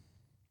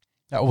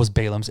 That was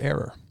Balaam's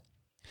error.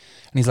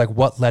 And he's like,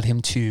 what led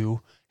him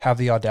to have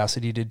the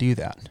audacity to do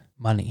that?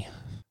 Money.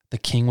 The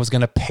king was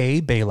going to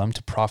pay Balaam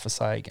to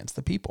prophesy against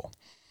the people.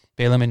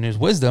 Balaam in his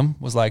wisdom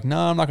was like, no,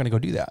 I'm not going to go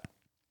do that.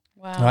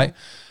 Wow. Right?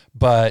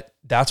 But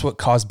that's what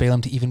caused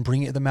Balaam to even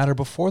bring the matter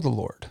before the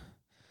Lord.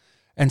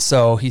 And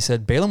so he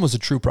said, Balaam was a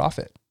true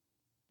prophet.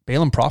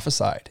 Balaam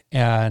prophesied.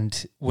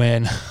 And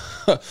when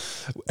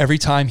every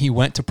time he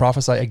went to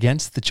prophesy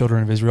against the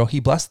children of Israel, he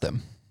blessed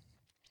them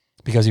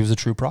because he was a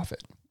true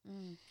prophet.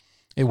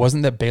 It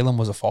wasn't that Balaam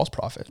was a false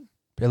prophet.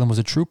 Balaam was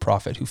a true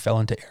prophet who fell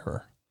into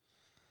error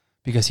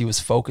because he was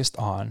focused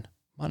on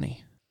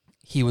money.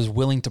 He was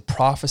willing to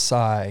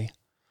prophesy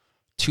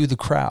to the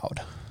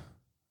crowd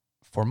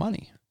for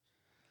money,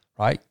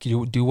 right?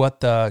 Do what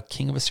the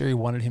king of Assyria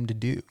wanted him to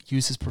do,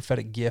 use his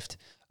prophetic gift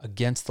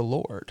against the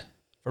Lord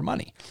for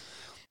money.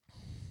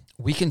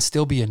 We can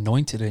still be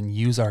anointed and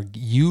use our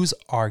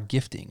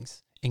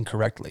giftings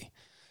incorrectly.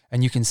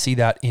 And you can see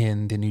that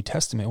in the New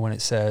Testament when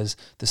it says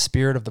the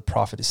spirit of the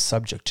prophet is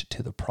subject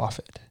to the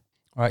prophet.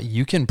 All right?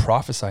 You can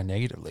prophesy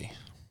negatively.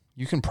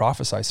 You can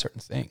prophesy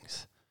certain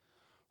things,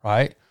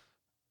 right?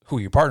 Who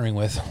you're partnering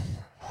with,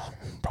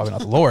 probably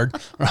not the Lord,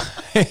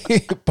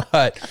 right?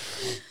 But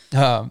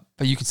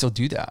you can still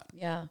do that.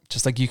 Yeah.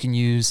 Just like you can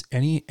use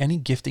any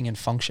gifting and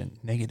function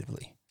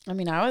negatively. I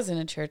mean, I was in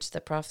a church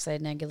that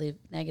prophesied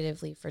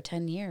negatively for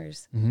 10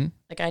 years. Mm-hmm.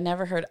 Like I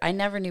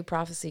never knew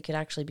prophecy could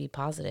actually be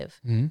positive.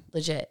 Mm-hmm.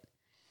 Legit.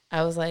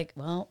 I was like,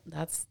 well,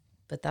 that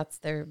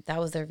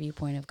was their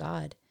viewpoint of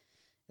God,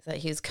 is that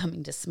he was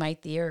coming to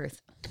smite the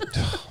earth.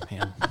 Oh,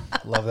 man,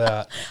 love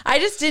that. I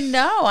just didn't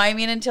know. I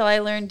mean, until I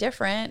learned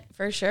different,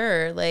 for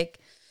sure. Like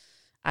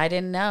I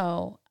didn't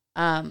know.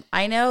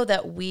 I know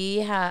that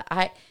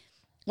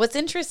what's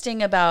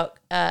interesting about,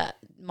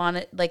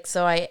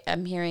 so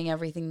I'm hearing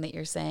everything that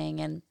you're saying.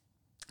 And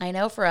I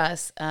know for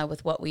us,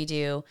 with what we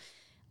do,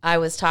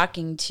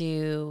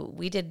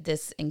 we did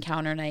this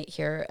encounter night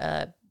here,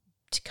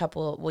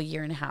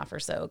 year and a half or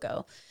so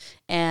ago.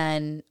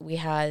 And we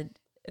had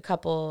a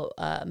couple,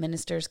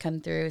 ministers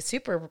come through,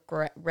 super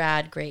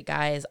rad, great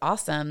guys,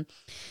 awesome.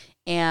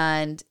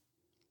 And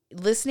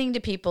listening to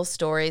people's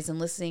stories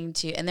and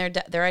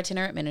they're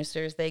itinerant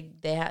ministers.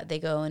 They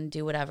go and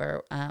do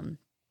whatever,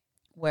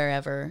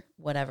 wherever,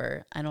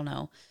 whatever. I don't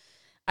know.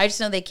 I just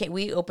know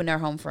we opened our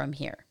home for them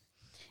here.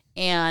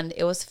 And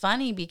it was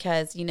funny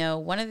because,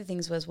 one of the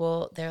things was,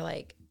 well, they're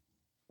like,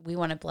 we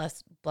want to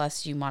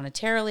bless you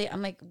monetarily.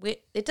 I'm like,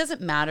 it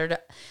doesn't matter.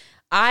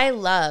 I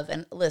love,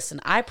 and listen,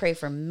 I pray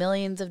for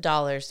millions of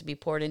dollars to be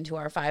poured into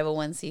our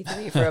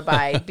 501c3 for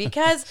Abide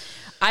because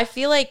I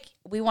feel like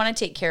we want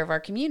to take care of our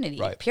community,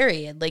 right.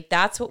 Period. Like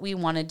that's what we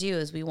want to do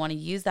is we want to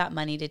use that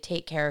money to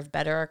take care of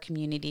better our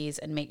communities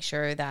and make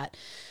sure that,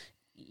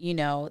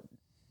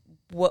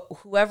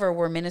 whoever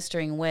we're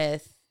ministering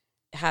with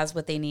has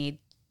what they need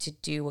to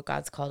do what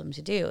God's called them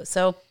to do.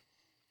 So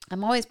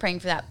I'm always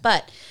praying for that.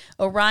 But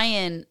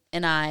Orion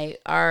and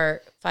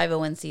our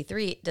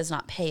 501c3 does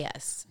not pay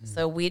us. Mm-hmm.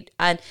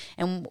 So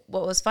and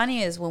what was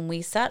funny is when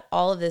we set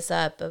all of this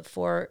up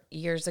 4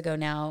 years ago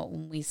now,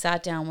 when we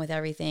sat down with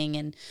everything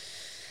and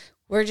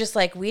we're just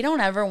like, we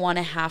don't ever want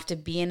to have to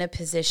be in a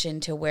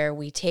position to where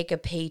we take a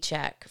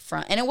paycheck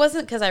from, and it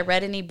wasn't because I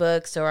read any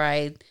books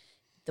or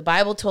the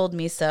Bible told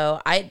me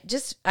so. I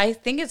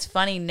think it's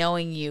funny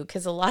knowing you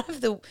because a lot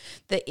of the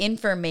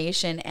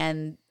information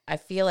and I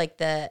feel like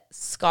the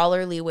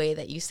scholarly way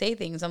that you say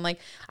things, I'm like,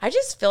 I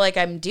just feel like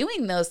I'm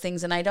doing those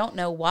things and I don't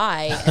know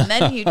why. And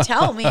then you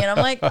tell me and I'm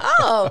like,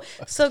 oh,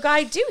 so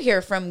I do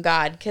hear from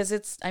God because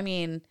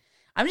I'm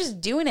just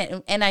doing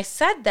it. And I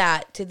said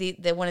that to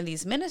the one of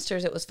these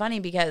ministers. It was funny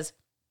because,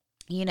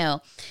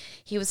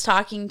 he was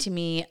talking to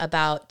me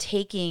about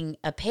taking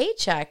a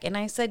paycheck. And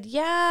I said,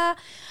 yeah.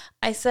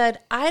 I said,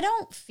 I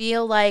don't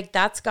feel like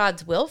that's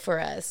God's will for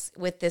us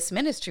with this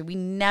ministry. We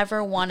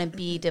never want to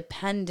be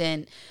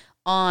dependent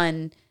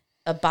on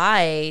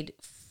Abide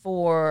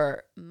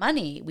for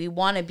money. We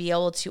want to be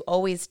able to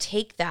always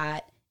take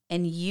that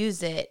and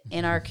use it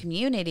in our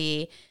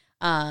community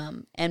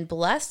and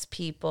bless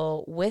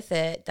people with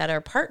it that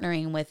are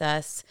partnering with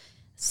us.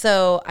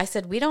 So I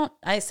said, we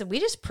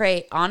just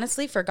pray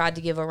honestly for God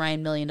to give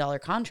Orion $1 million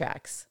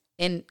contracts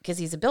because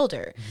he's a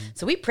builder. Mm-hmm.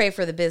 So we pray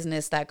for the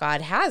business that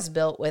God has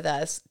built with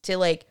us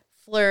to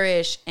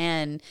flourish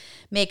and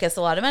make us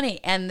a lot of money.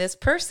 And this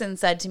person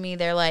said to me,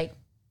 they're like,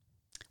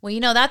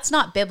 well, that's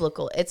not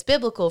biblical. It's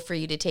biblical for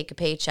you to take a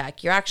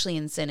paycheck. You're actually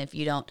in sin if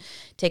you don't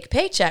take a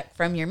paycheck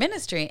from your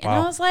ministry. And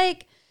I was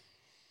like,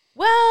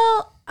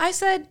 well, I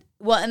said,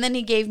 well, and then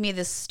he gave me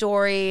this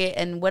story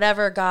and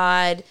whatever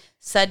God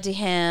said to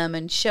him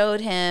and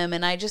showed him.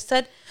 And I just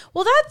said,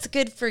 well, that's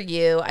good for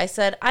you. I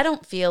said, I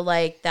don't feel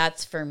like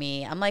that's for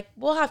me. I'm like,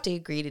 we'll have to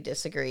agree to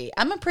disagree.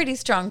 I'm a pretty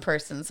strong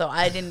person, so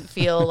I didn't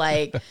feel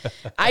like,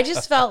 I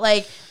just felt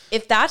like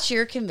if that's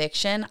your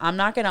conviction, I'm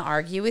not going to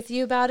argue with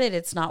you about it.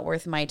 It's not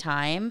worth my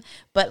time.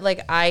 But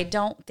like, I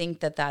don't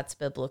think that that's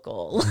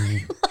biblical.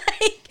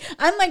 Like,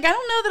 I'm like, I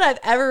don't know that I've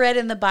ever read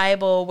in the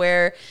Bible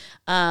where,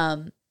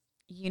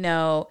 you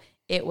know,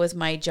 it was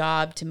my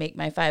job to make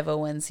my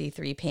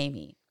 501c3 pay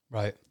me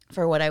Right.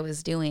 for what I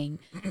was doing.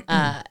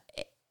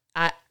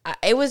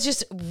 It was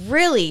just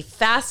really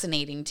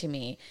fascinating to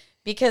me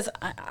because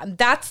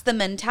that's the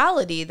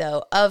mentality,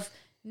 though, of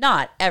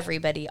not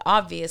everybody,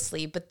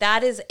 obviously, but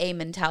that is a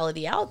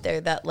mentality out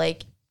there that,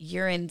 like,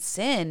 you're in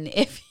sin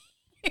if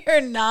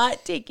you're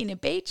not taking a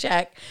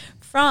paycheck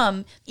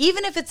from,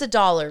 even if it's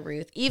 $1,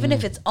 Ruth, even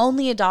if it's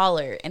only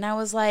 $1. And I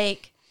was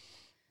like,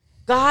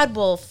 God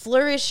will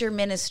flourish your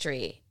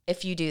ministry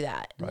if you do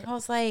that. And I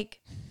was like,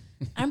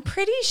 I'm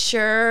pretty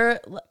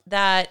sure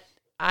that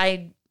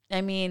I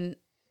think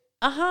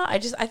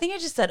I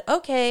just said,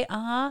 okay,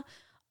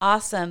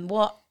 awesome.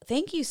 Well,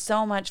 thank you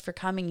so much for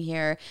coming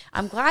here.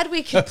 I'm glad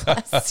we could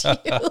bless you.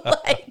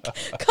 Like,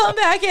 come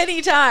back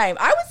anytime.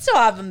 I would still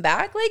have him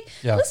back. Like,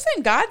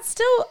 listen, God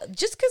still,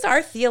 just because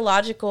our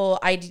theological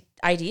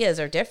ideas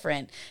are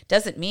different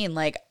doesn't mean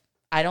like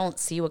I don't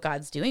see what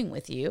God's doing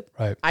with you.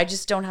 Right. I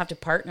just don't have to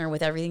partner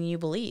with everything you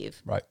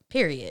believe. Right.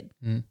 Period.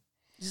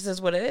 This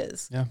is what it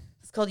is. Yeah.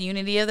 It's called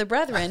unity of the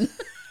brethren.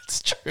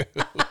 It's true.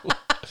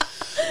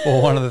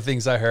 Well, one of the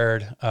things I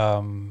heard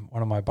one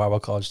of my Bible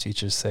college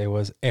teachers say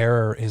was,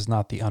 error is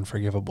not the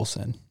unforgivable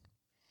sin.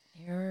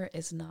 Error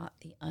is not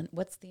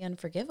what's the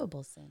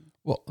unforgivable sin?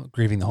 Well,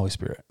 grieving the Holy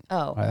Spirit.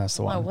 Oh, Right, that's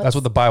the well, one. That's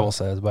what the Bible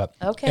says. But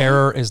Okay.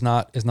 error is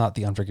not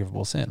the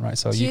unforgivable sin, right?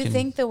 So Do you can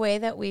think the way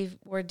that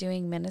we're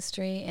doing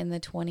ministry in the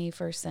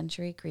 21st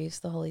century grieves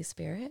the Holy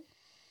Spirit?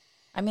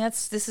 I mean,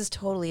 this is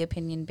totally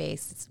opinion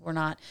based. We're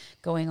not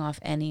going off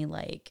any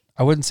like.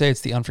 I wouldn't say it's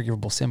the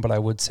unforgivable sin, but I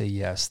would say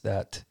yes,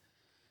 that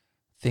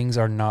things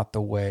are not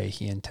the way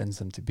He intends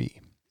them to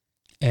be,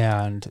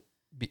 and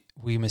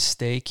we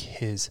mistake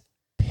His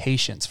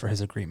patience for His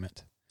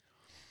agreement.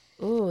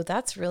 Ooh,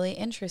 that's really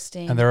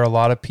interesting. And there are a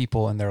lot of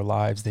people in their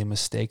lives, they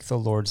mistake the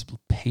Lord's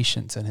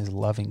patience and His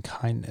loving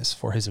kindness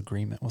for His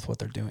agreement with what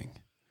they're doing.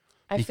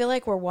 I feel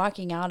like we're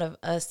walking out of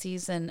a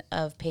season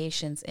of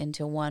patience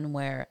into one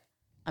where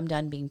I'm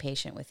done being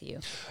patient with you.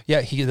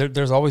 Yeah,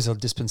 there's always a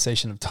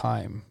dispensation of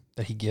time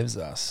that He gives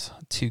us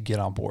to get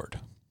on board.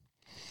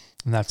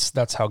 And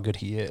that's how good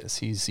He is.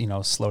 He's,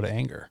 slow to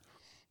anger.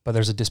 But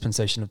there's a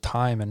dispensation of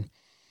time. And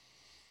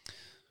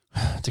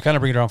to kind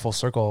of bring it around full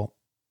circle,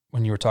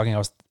 when you were talking, I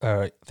was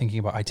thinking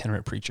about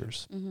itinerant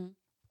preachers. Mm-hmm.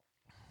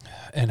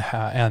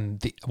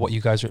 And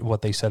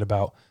what they said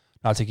about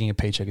not taking a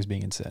paycheck as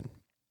being in sin.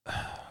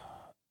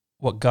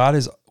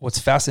 What's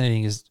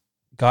fascinating is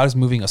God is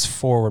moving us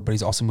forward, but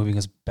He's also moving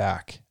us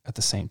back at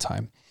the same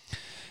time.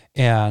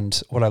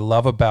 And what I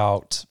love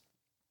about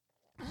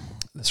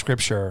the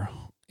scripture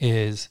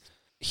is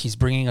He's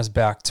bringing us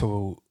back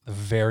to the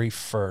very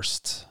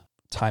first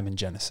time in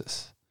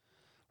Genesis,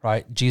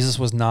 right? Jesus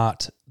was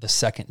not the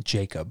second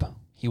Jacob.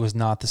 He was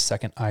not the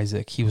second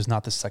Isaac. He was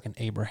not the second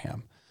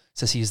Abraham. It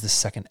says He is the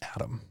second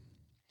Adam.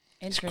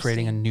 He's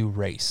creating a new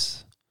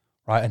race,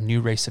 right? A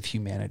new race of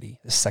humanity,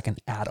 the second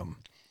Adam.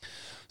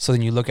 So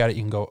then you look at it,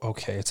 you can go,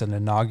 okay, it's an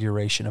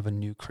inauguration of a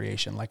new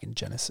creation like in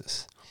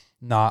Genesis,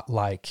 not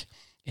like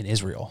in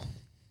Israel.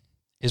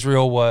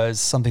 Israel was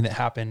something that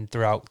happened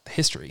throughout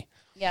history.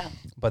 Yeah.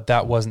 But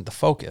that wasn't the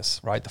focus,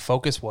 right? The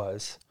focus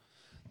was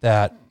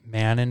that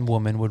man and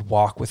woman would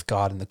walk with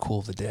God in the cool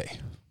of the day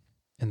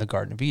in the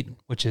Garden of Eden,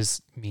 which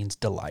means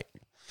delight.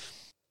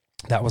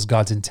 That was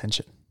God's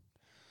intention,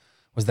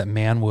 was that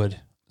man would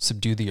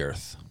subdue the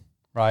earth,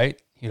 right?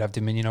 He'd have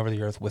dominion over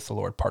the earth with the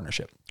Lord,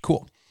 partnership.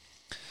 Cool.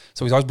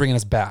 So He's always bringing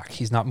us back.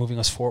 He's not moving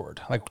us forward.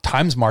 Like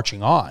time's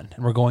marching on,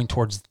 and we're going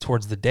towards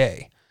the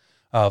day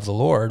of the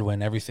Lord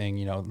when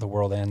everything, the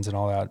world ends and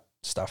all that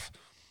stuff,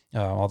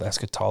 all the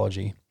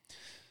eschatology,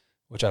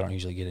 which I don't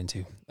usually get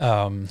into,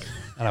 and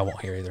I won't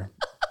here either.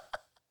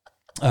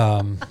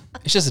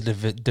 It's just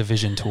a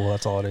division tool.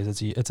 That's all it is.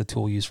 It's a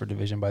tool used for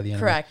division by the enemy.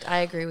 Correct.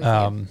 I agree with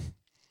you.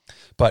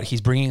 But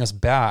He's bringing us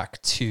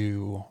back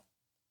to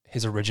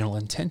His original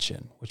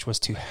intention, which was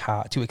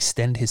to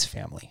extend His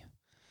family.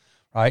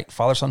 Right?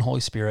 Father, Son, Holy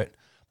Spirit.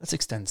 Let's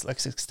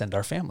extend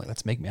our family.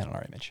 Let's make man in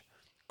our image.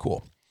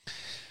 Cool.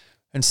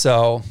 And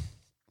so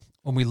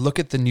when we look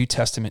at the New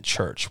Testament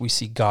church, we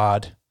see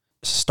God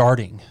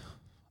starting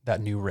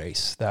that new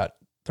race, that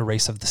the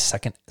race of the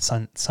second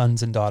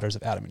sons and daughters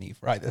of Adam and Eve,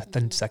 right?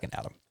 The second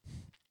Adam.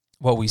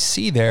 What we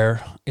see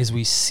there is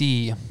we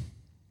see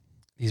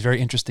these very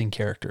interesting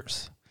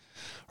characters,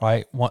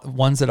 right?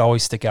 Ones that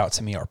always stick out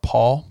to me are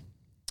Paul,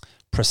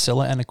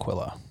 Priscilla and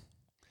Aquila,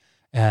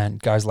 and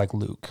guys like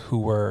Luke,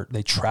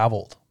 they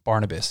traveled,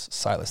 Barnabas,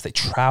 Silas, they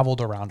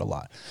traveled around a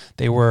lot.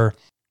 They were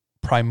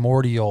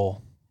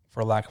primordial, for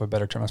for lack of a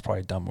better term. That's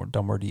probably a dumb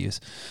word to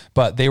use.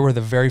 But they were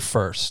the very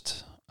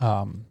first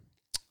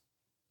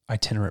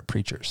itinerant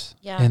preachers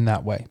in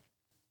that way.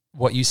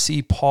 What you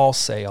see Paul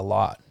say a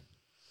lot,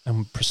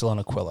 and Priscilla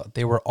and Aquila,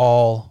 they were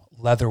all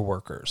leather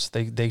workers.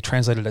 They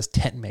translated as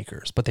tent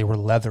makers, but they were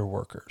leather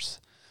workers.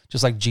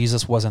 Just like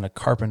Jesus wasn't a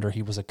carpenter,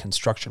 he was a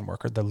construction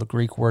worker. The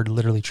Greek word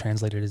literally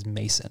translated as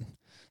mason.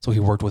 So he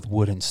worked with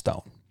wood and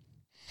stone.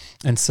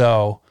 And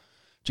so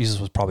Jesus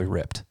was probably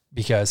ripped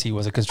because he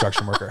was a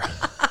construction worker.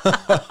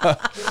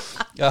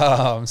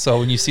 So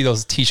when you see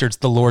those t-shirts,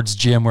 the Lord's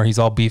Gym, where he's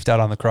all beefed out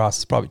on the cross,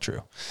 it's probably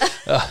true.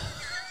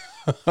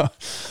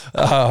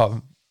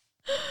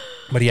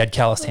 But he had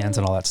calloused hands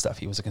and all that stuff.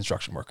 He was a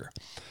construction worker.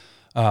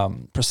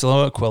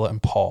 Priscilla, Aquila,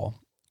 and Paul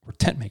were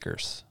tent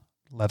makers,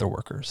 leather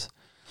workers.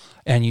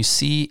 And you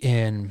see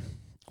in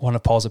one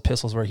of Paul's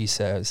epistles where he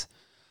says,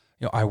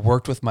 I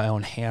worked with my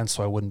own hands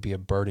so I wouldn't be a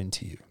burden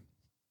to you.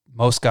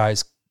 Most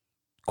guys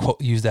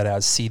use that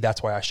as, see,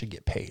 that's why I should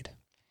get paid.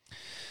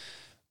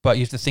 But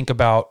you have to think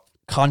about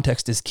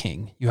context is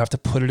king. You have to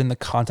put it in the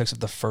context of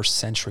the first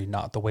century,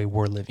 not the way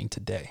we're living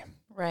today.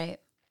 Right.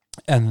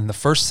 And in the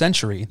first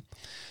century,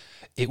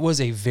 it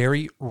was a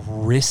very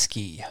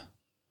risky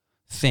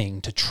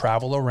thing to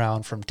travel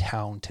around from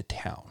town to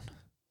town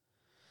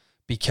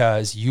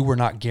because you were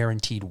not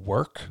guaranteed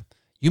work.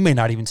 You may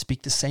not even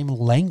speak the same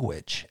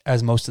language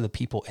as most of the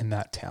people in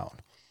that town.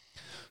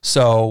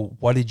 So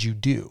what did you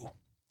do?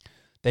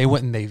 They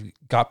went and they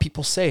got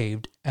people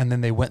saved, and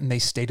then they went and they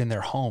stayed in their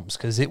homes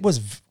because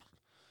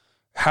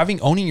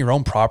owning your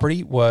own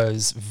property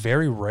was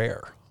very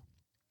rare.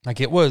 Like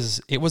it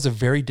was a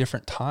very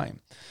different time.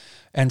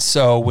 And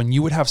so when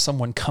you would have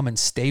someone come and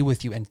stay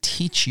with you and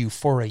teach you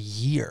for a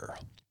year,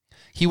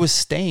 he was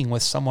staying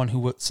with someone who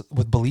was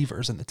with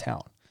believers in the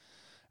town.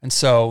 And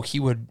so he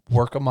would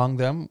work among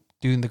them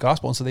doing the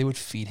gospel. And so they would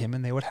feed him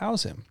and they would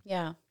house him.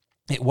 Yeah.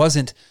 It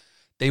wasn't,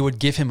 they would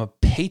give him a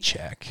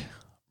paycheck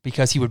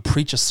because he would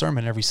preach a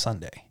sermon every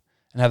Sunday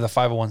and have the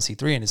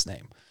 501c3 in his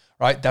name,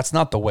 right? That's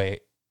not the way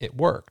it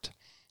worked,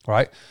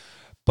 right?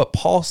 But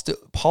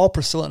Paul,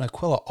 Priscilla, and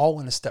Aquila all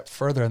went a step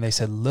further, and they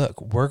said, look,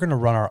 we're going to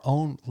run our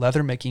own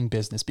leather-making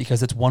business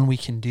because it's one we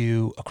can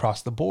do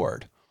across the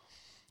board,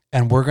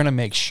 and we're going to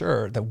make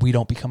sure that we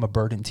don't become a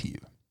burden to you.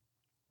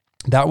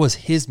 That was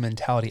his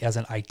mentality as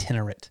an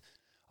itinerant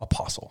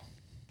apostle,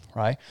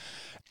 right?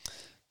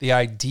 The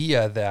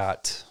idea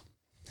that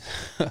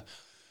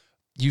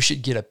you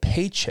should get a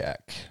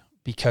paycheck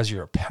because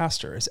you're a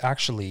pastor is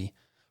actually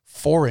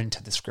foreign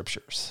to the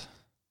scriptures,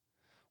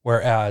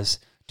 whereas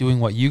doing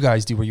what you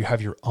guys do where you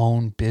have your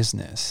own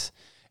business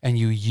and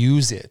you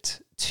use it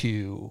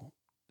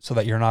so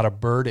that you're not a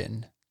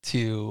burden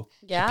to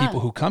the people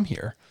who come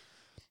here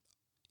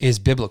is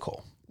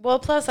biblical. Well,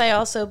 plus I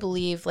also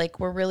believe like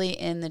we're really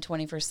in the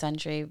 21st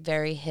century,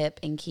 very hip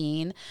and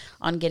keen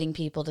on getting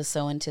people to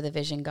sow into the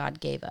vision God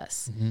gave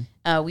us.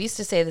 Mm-hmm. We used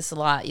to say this a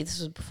lot. This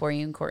was before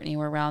you and Courtney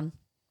were around.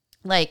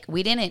 Like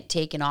we didn't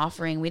take an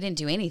offering. We didn't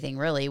do anything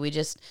really. We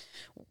just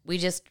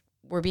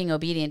were being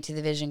obedient to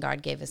the vision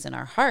God gave us in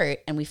our heart,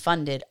 and we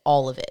funded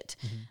all of it,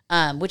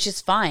 which is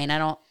fine.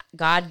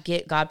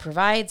 God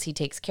provides. He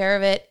takes care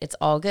of it. It's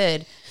all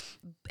good.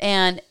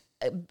 And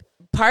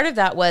part of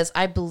that was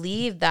I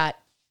believe that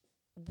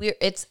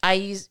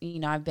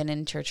I've been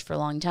in church for a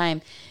long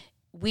time.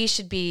 We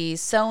should be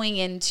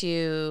sowing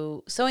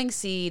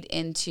seed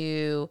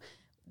into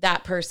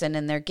that person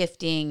and their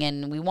gifting,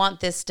 and we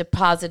want this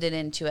deposited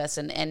into us.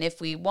 And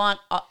if we want,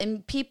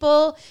 and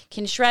people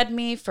can shred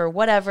me for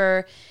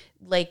whatever.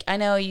 Like I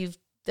know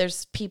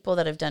there's people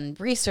that have done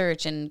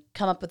research and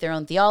come up with their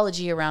own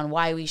theology around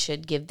why we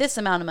should give this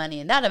amount of money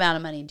and that amount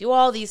of money, do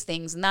all these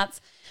things, and that's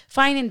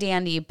fine and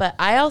dandy. But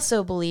I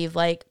also believe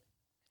like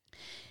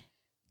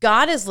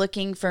God is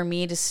looking for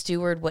me to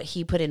steward what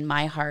he put in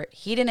my heart.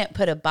 He didn't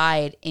put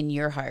abide in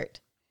your heart.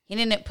 He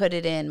didn't put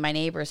it in my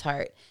neighbor's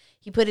heart.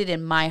 He put it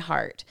in my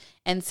heart.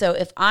 And so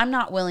if I'm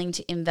not willing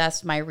to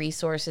invest my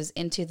resources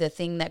into the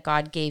thing that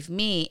God gave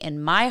me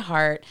in my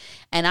heart,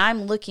 and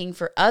I'm looking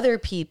for other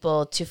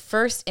people to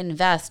first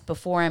invest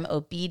before I'm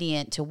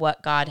obedient to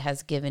what God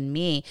has given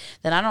me,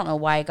 then I don't know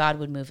why God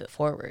would move it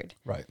forward.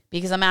 Right.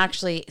 Because I'm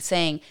actually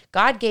saying,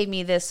 God gave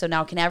me this, so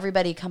now can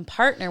everybody come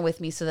partner with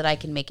me so that I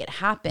can make it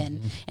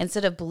happen,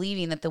 instead of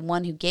believing that the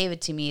one who gave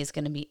it to me is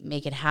going to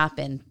make it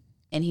happen,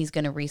 and he's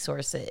going to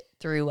resource it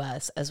through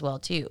us as well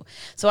too.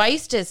 So I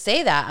used to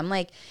say that. I'm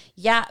like,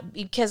 yeah,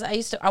 because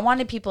I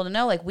wanted people to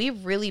know, like, we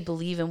really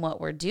believe in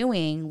what we're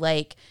doing.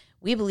 Like,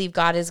 we believe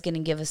God is going to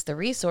give us the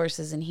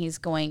resources, and he's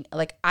going,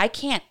 like, I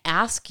can't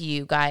ask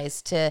you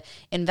guys to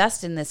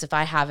invest in this if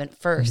I haven't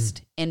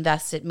first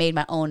made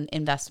my own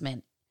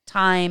investment,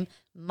 time,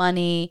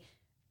 money,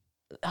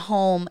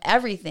 home,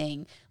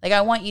 everything. Like,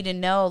 I want you to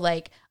know,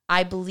 like,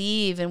 I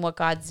believe in what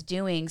God's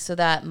doing so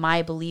that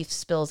my belief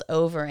spills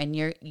over and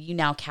you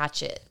now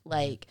catch it.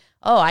 Like,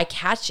 oh, I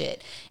catch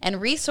it.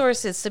 And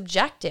resource is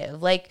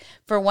subjective. Like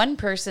for one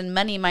person,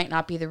 money might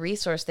not be the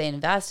resource they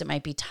invest. It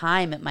might be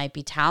time. It might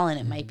be talent.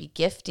 It might be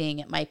gifting.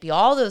 It might be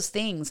all those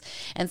things.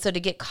 And so to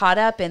get caught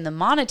up in the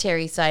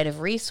monetary side of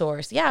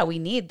resource, yeah, we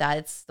need that.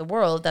 It's the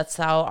world. That's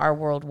how our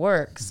world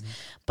works.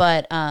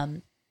 But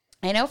I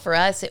know for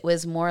us, it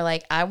was more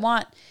like,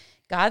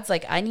 God's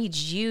like, I need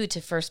you to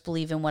first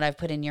believe in what I've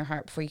put in your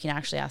heart before you can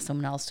actually ask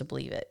someone else to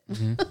believe it.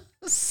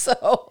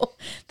 So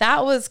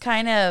that was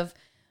kind of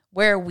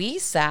where we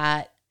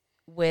sat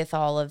with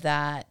all of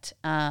that.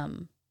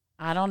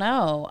 I don't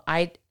know.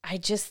 I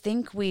just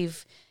think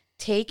we've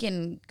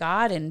taken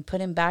God and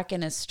put him back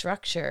in a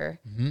structure.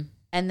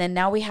 And then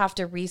now we have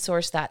to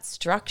resource that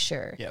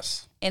structure.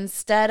 Yes.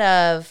 Instead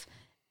of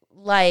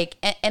like,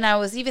 and I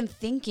was even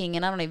thinking,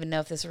 and I don't even know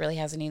if this really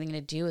has anything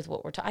to do with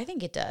what we're talking. I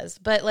think it does.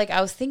 But like,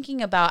 I was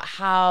thinking about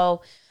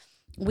how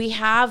we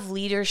have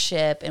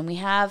leadership and we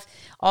have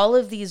all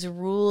of these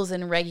rules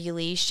and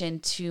regulation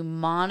to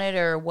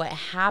monitor what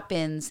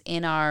happens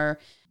in our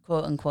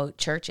quote unquote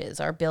churches,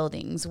 our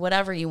buildings,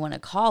 whatever you want to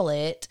call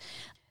it,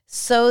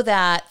 so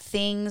that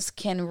things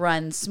can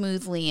run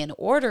smoothly and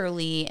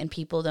orderly and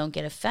people don't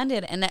get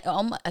offended. And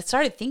I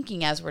started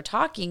thinking as we're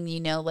talking,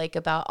 like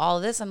about all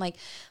of this, I'm like,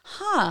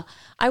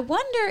 I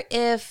wonder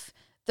if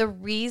the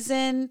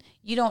reason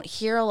you don't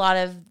hear a lot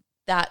of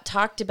that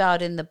talked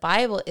about in the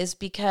Bible is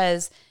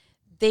because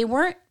they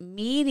weren't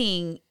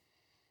meeting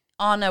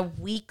on a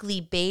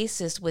weekly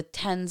basis with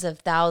tens of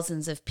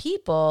thousands of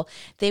people.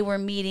 They were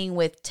meeting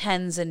with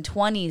tens and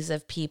 20s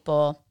of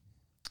people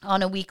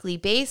on a weekly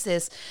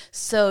basis.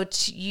 So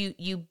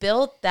you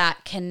built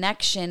that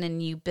connection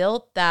and you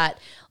built that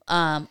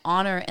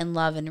honor and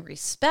love and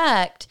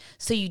respect.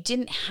 So you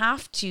didn't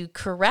have to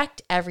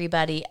correct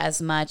everybody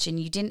as much, and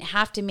you didn't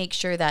have to make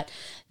sure that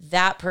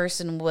that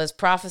person was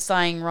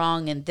prophesying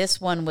wrong and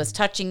this one was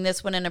touching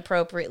this one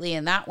inappropriately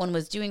and that one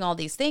was doing all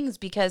these things,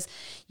 because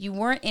you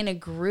weren't in a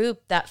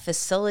group that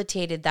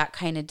facilitated that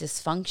kind of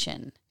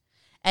dysfunction.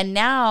 And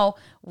now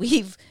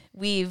we've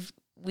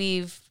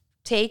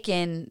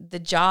taken the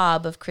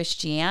job of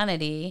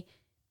Christianity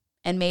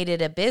and made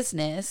it a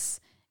business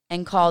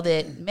and called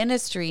it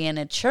ministry in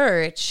a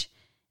church,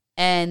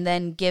 and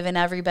then given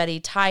everybody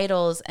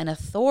titles and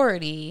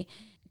authority,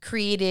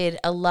 created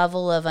a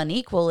level of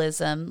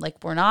unequalism.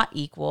 Like, we're not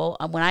equal.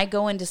 When I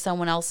go into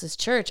someone else's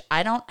church,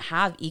 I don't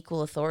have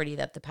equal authority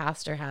that the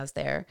pastor has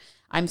there.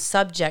 I'm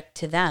subject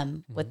to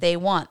them, what they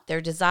want,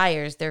 their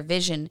desires, their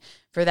vision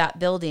for that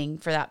building,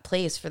 for that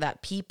place, for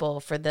that people,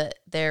 for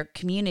their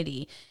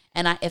community.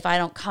 And if I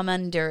don't come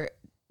under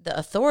the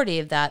authority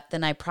of that,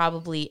 then I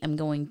probably am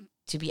going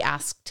to be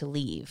asked to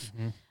leave.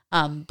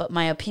 But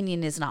my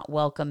opinion is not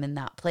welcome in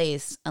that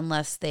place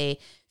unless they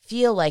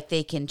feel like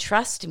they can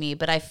trust me.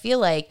 But I feel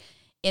like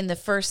in the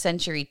first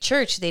century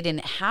church, they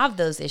didn't have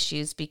those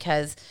issues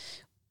because,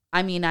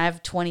 I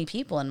have 20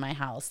 people in my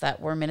house that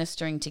we're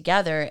ministering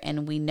together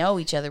and we know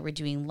each other. We're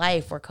doing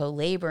life. We're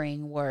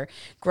co-laboring. We're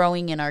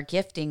growing in our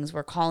giftings.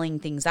 We're calling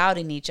things out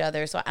in each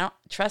other. So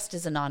trust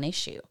is a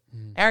non-issue.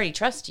 I already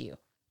trust you.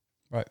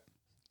 Right.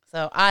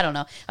 So I don't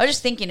know. I was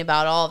just thinking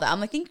about all of that. I'm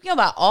like thinking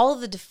about all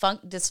of the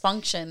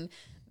dysfunction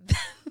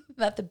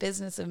that the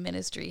business of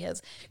ministry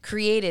has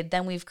created.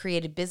 Then we've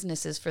created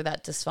businesses for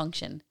that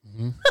dysfunction.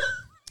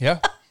 Yeah.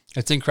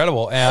 It's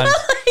incredible. And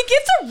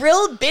it's a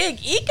real big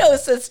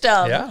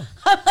ecosystem. Yeah.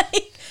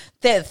 Like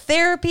the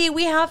therapy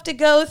we have to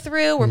go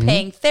through. We're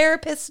paying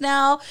therapists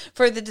now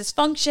for the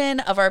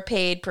dysfunction of our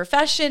paid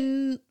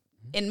profession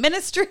in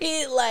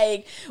ministry.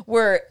 Like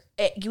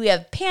we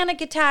have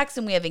panic attacks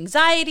and we have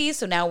anxiety.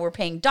 So now we're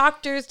paying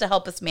doctors to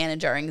help us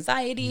manage our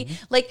anxiety.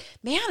 Like,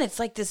 man, it's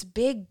like this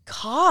big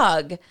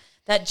cog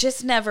that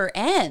just never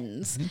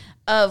ends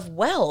of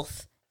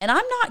wealth. And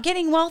I'm not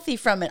getting wealthy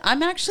from it.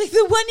 I'm actually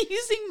the one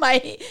using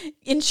my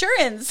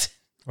insurance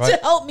to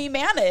help me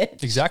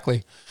manage.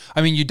 Exactly.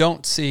 You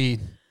don't see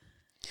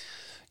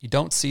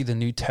the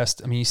New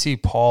Testament. You see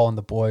Paul and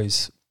the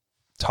boys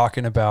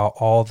talking about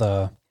all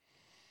the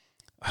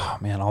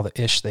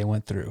ish they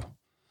went through,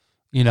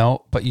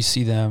 but you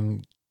see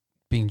them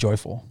being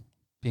joyful,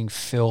 being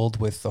filled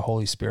with the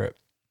Holy Spirit.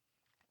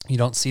 You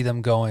don't see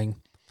them going,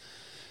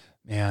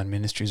 man,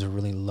 ministry is a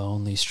really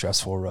lonely,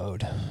 stressful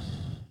road,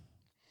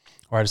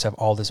 where I just have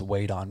all this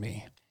weight on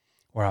me,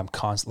 where I'm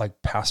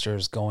like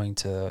pastors going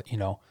to,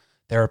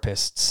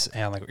 therapists,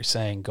 and like what you're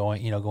saying,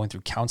 going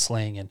through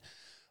counseling and,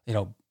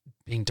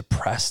 being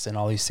depressed and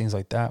all these things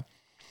like that.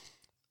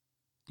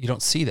 You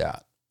don't see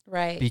that.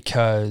 Right.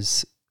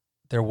 Because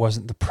there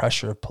wasn't the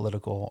pressure of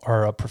political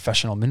or a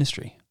professional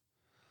ministry.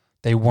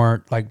 They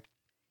weren't like,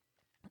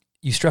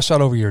 you stress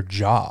out over your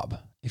job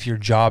if your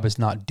job is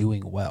not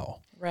doing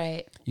well.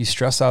 Right. You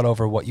stress out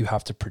over what you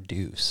have to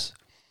produce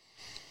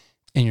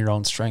in your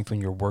own strength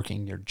when you're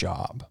working your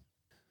job.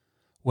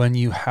 When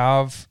you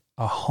have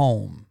a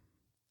home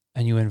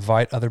and you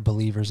invite other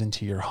believers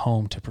into your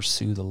home to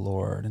pursue the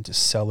Lord and to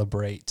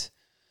celebrate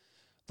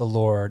the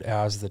Lord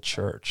as the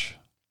church,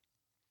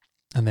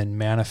 and then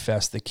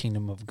manifest the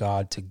kingdom of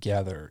God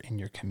together in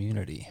your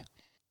community,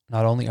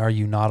 not only are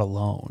you not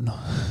alone,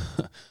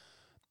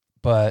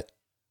 but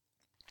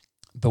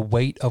the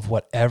weight of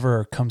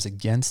whatever comes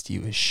against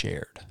you is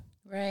shared.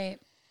 Right.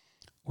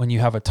 When you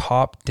have a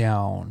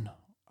top-down,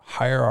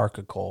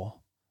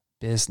 hierarchical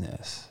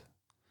business,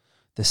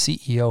 the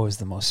CEO is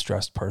the most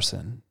stressed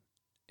person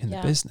in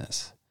the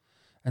business.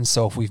 And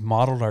so if we've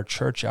modeled our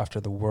church after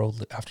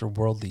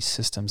worldly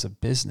systems of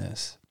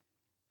business,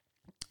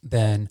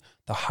 then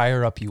the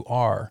higher up you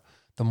are,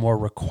 the more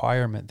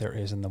requirement there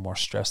is and the more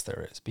stress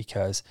there is,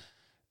 because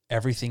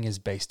everything is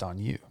based on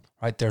you,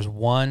 right? There's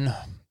one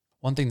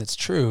thing that's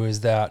true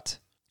is that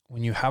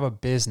when you have a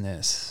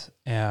business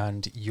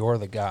and you're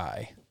the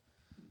guy,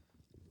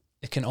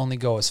 it can only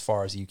go as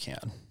far as you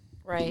can.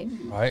 Right.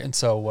 Right. And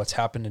so what's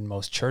happened in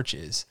most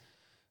churches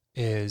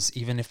is,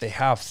 even if they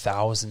have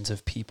thousands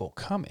of people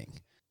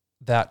coming,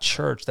 that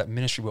church, that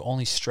ministry will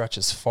only stretch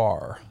as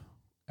far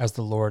as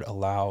the Lord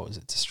allows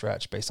it to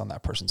stretch based on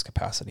that person's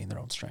capacity and their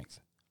own strength.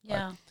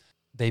 Yeah. Right?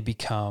 They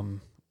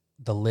become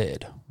the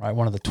lid, right?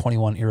 One of the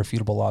 21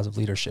 irrefutable laws of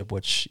leadership,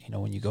 which, you know,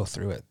 when you go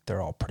through it,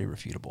 they're all pretty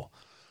refutable,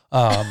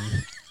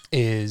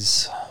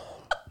 is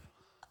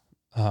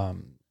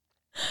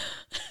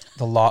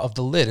the law of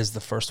the lid is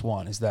the first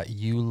one, is that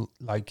you,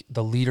 like,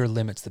 the leader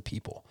limits the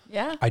people.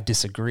 Yeah. I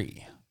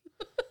disagree.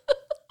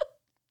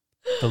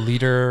 The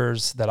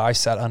leaders that I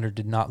sat under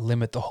did not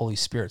limit the Holy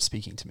Spirit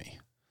speaking to me,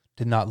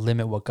 did not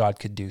limit what God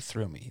could do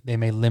through me. They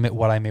may limit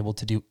what I'm able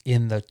to do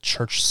in the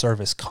church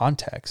service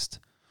context.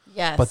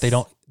 Yes. But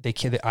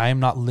I am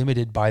not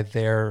limited by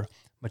their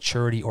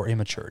maturity or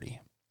immaturity.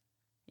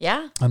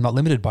 Yeah. I'm not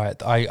limited by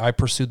it. I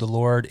pursued the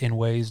Lord in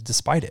ways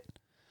despite it.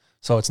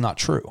 So it's not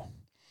true.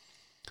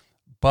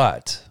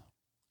 But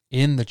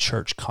in the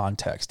church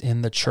context,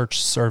 in the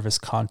church service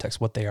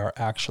context, what they are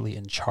actually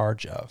in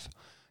charge of,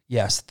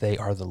 yes, they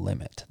are the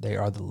limit. They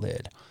are the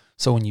lid.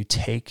 So when you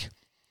take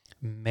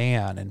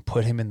man and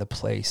put him in the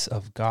place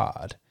of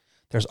God,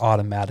 there's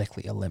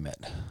automatically a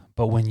limit.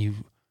 But when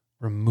you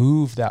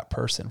remove that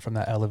person from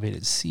that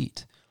elevated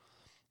seat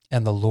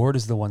and the Lord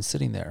is the one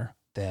sitting there,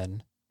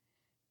 then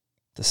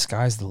the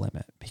sky's the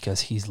limit,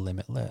 because he's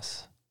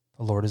limitless.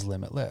 The Lord is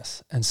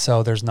limitless. And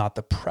so there's not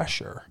the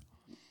pressure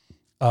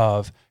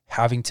of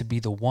having to be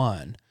the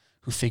one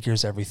who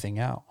figures everything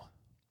out.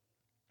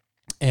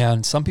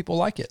 And some people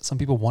like it. Some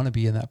people want to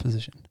be in that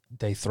position.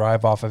 They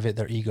thrive off of it.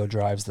 Their ego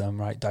drives them,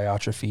 right?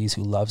 Diotrephes,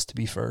 who loves to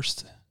be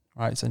first,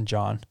 right? It's in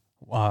John,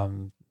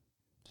 2nd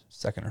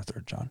or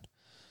 3rd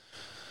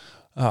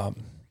John.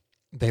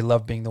 They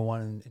love being the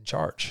one in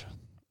charge,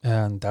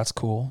 and that's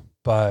cool,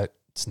 but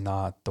it's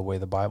not the way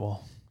the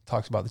Bible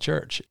talks about the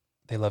church.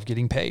 They love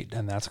getting paid,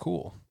 and that's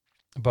cool.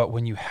 But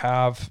when you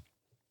have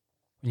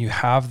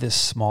this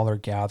smaller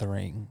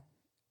gathering,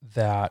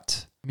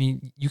 that, I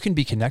mean, you can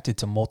be connected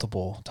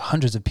to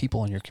hundreds of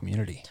people in your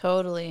community.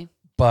 Totally.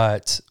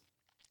 But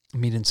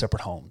meet in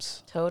separate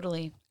homes.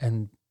 Totally.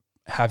 And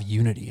have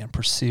unity and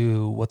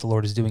pursue what the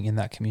Lord is doing in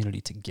that community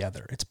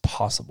together. It's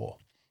possible.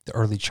 The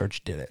early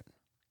church did it.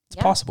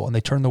 It's possible.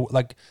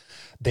 And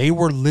they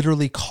were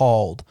literally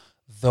called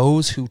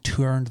those who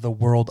turned the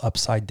world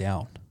upside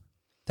down.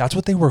 That's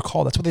what they were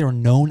called. That's what they were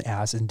known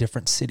as in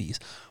different cities.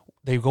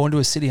 They go into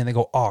a city and they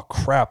go, oh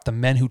crap, the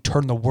men who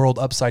turned the world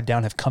upside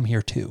down have come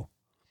here too.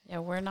 Yeah,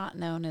 we're not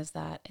known as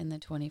that in the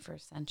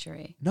 21st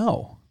century.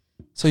 No.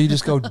 So you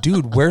just go,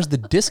 dude, where's the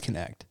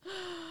disconnect?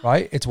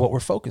 Right? It's what we're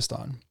focused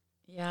on.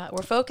 Yeah,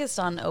 we're focused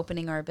on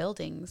opening our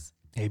buildings.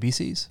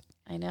 ABCs.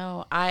 I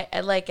know.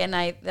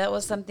 That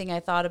was something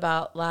I thought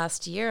about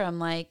last year. I'm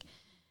like,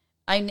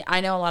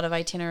 I know a lot of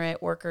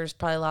itinerant workers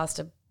probably lost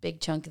a big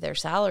chunk of their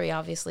salary,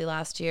 obviously,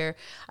 last year.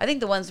 I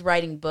think the ones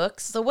writing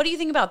books. So what do you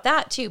think about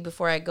that too,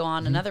 before I go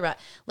on another route?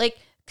 Like,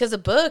 because a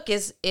book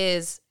is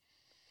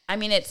I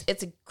mean,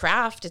 it's a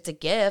craft, it's a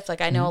gift.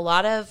 Like, I know a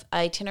lot of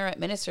itinerant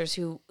ministers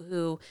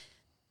who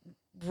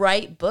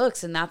write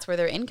books, and that's where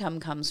their income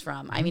comes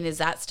from. I mean, is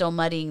that still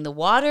muddying the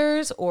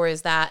waters, or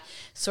is that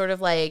sort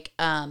of like,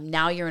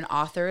 now you're an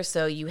author,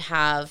 so you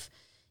have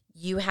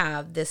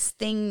this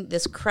thing,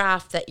 this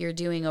craft that you're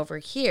doing over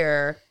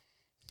here.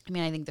 I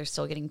mean, I think they're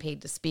still getting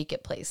paid to speak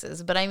at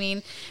places, but I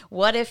mean,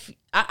 what if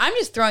I'm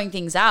just throwing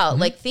things out,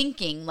 like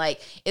thinking, like,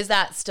 is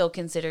that still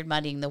considered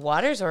muddying the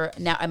waters, or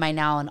now am I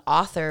now an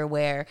author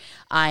where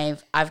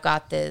I've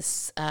got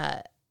this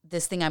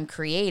this thing I'm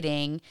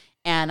creating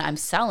and I'm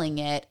selling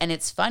it and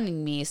it's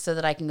funding me so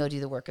that I can go do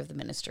the work of the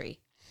ministry?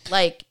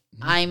 Like,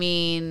 I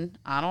mean,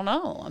 I don't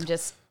know. I don't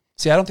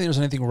think there's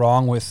anything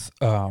wrong with,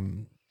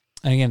 and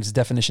again, it's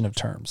definition of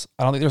terms.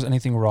 I don't think there's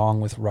anything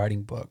wrong with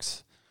writing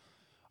books.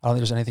 I don't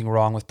think there's anything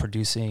wrong with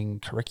producing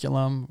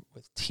curriculum,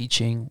 with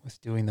teaching, with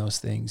doing those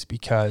things,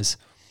 because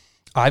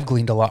I've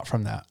gleaned a lot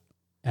from that,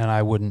 and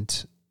I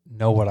wouldn't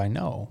know what I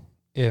know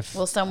if...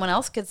 Well, someone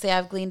else could say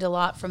I've gleaned a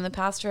lot from the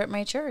pastor at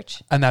my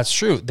church. And that's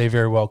true. They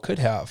very well could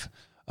have.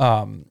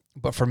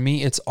 But for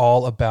me, it's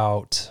all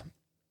about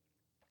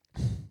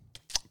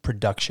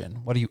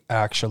production. What are you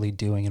actually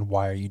doing, and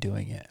why are you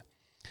doing it?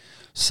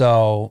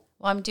 So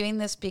Well, I'm doing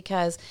this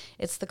because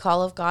it's the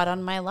call of God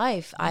on my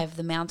life. I have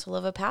the mantle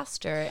of a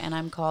pastor and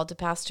I'm called to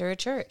pastor a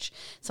church.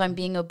 So I'm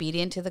being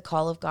obedient to the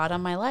call of God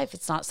on my life.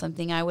 It's not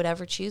something I would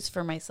ever choose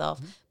for myself,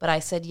 but I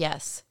said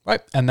yes. right,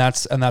 and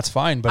that's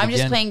fine. But I'm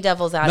just again, playing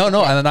devil's advocate.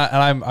 no, and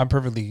I'm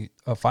perfectly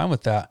fine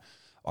with that.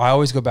 I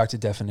always go back to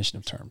definition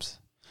of terms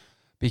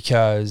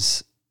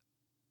because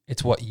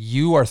it's what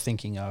you are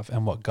thinking of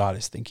and what God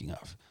is thinking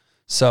of.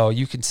 So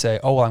you can say,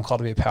 "Oh, well, I'm called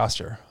to be a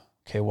pastor."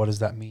 Okay, what does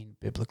that mean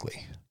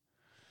biblically?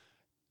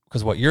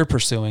 Because what you're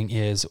pursuing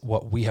is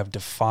what we have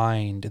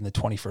defined in the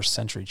 21st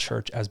century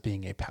church as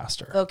being a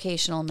pastor.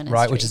 Vocational ministry.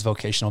 Right, which is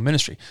vocational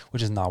ministry,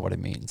 which is not what it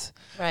means.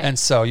 Right. And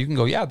so you can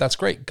go, yeah, that's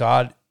great.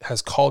 God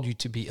has called you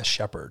to be a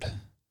shepherd.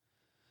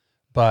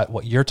 But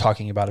what you're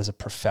talking about is a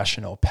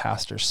professional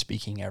pastor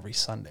speaking every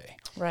Sunday.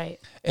 Right.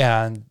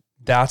 And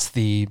that's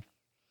the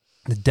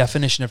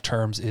definition of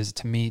terms is,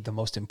 to me, the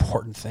most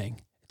important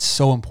thing. It's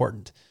so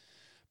important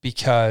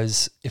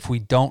because if we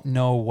don't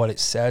know what it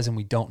says and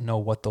we don't know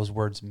what those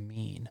words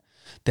mean,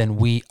 then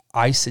we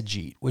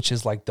eisegete, which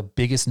is like the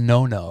biggest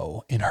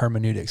no-no in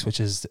hermeneutics, which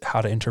is how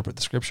to interpret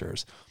the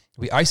scriptures.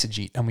 We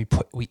eisegete and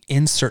we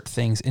insert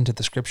things into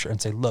the scripture and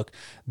say, look,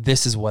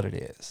 this is what it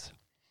is,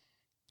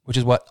 which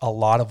is what a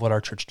lot of what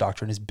our church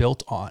doctrine is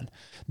built on.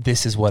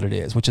 This is what it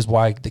is, which is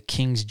why the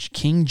King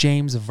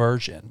James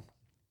Version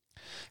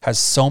has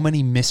so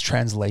many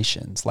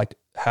mistranslations, like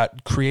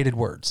created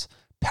words.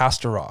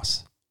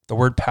 Pastoros, the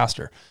word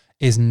pastor,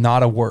 is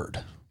not a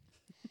word.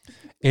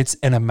 It's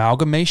an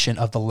amalgamation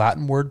of the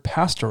Latin word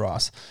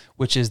pastoros,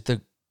 which is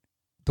the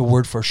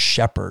word for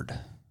shepherd.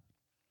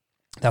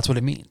 That's what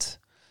it means.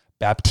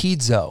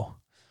 Baptizo,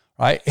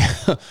 right?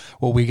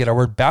 Well, we get our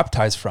word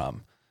baptized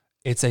from.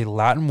 It's a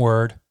Latin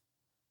word,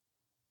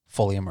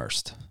 fully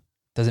immersed.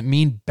 Doesn't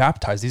mean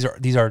baptized. These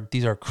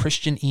are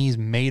Christianese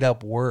made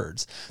up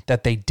words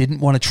that they didn't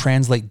want to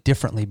translate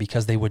differently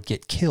because they would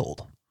get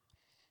killed.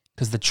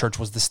 Because the church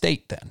was the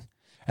state then.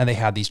 And they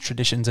had these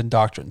traditions and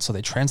doctrines. So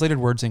they translated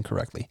words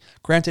incorrectly.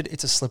 Granted,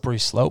 it's a slippery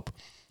slope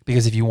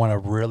because if you want to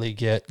really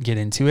get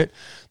into it,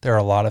 there are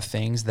a lot of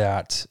things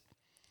that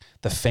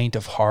the faint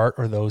of heart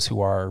or those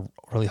who are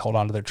really hold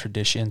on to their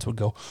traditions would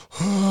go,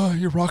 oh,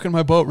 you're rocking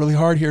my boat really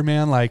hard here,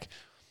 man.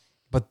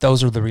 But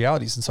those are the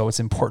realities. And so it's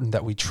important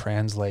that we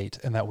translate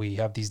and that we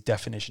have these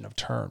definition of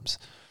terms.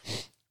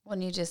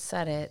 When you just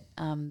said it,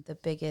 the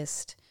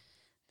biggest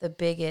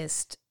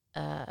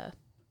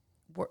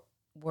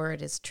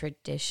word is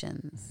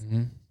traditions.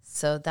 Mm-hmm.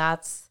 So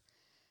that's,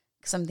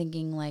 because I'm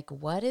thinking like,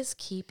 what is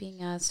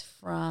keeping us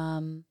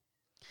from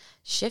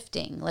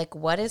shifting? Like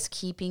what is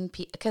keeping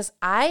people, because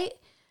I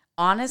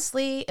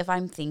honestly, if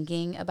I'm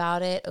thinking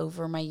about it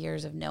over my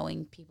years of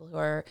knowing people who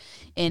are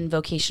in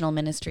vocational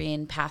ministry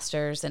and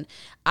pastors, and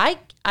I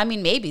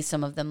mean, maybe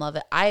some of them love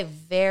it. I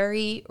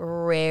very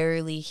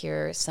rarely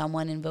hear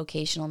someone in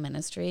vocational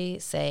ministry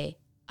say,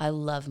 I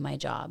love my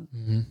job.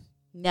 Mm-hmm.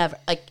 Never.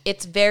 Like,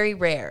 it's very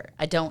rare.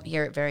 I don't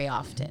hear it very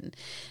often.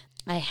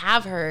 I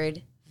have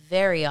heard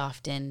very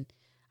often,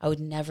 I would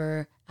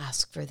never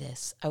ask for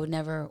this. I would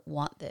never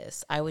want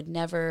this. I would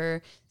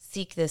never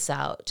seek this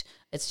out.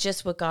 It's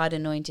just what God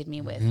anointed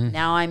me with. Mm-hmm.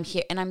 Now I'm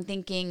here. And I'm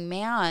thinking,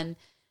 man,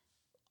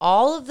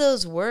 all of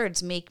those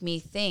words make me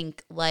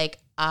think like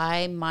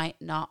I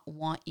might not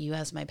want you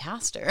as my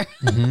pastor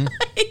Mm-hmm.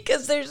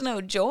 because there's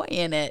no joy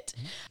in it.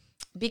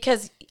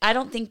 Because I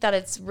don't think that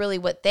it's really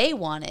what they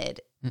wanted.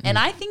 Mm-mm. And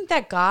I think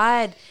that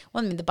God,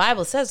 well, I mean, the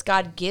Bible says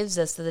God gives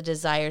us the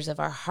desires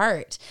of our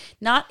heart.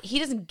 He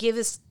doesn't give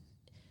us,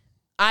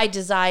 I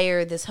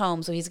desire this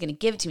home, so he's going to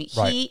give it to me.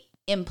 Right. He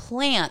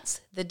implants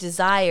the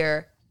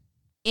desire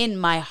in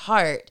my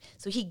heart.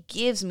 So he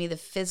gives me the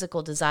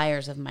physical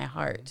desires of my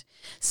heart.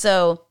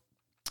 So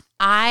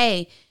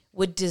I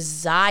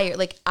desire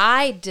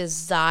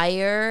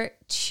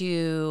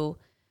to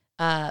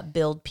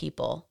build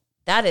people.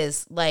 That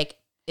is like,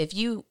 if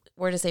you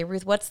were to say,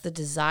 Ruth, what's the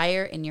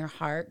desire in your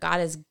heart? God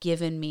has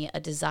given me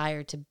a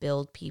desire to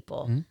build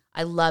people. Mm-hmm.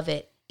 I love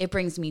it. It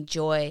brings me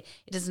joy.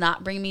 It does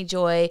not bring me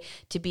joy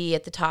to be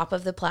at the top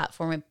of the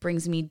platform. It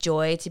brings me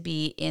joy to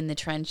be in the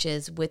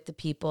trenches with the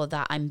people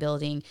that I'm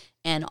building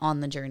and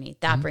on the journey.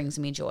 That mm-hmm. brings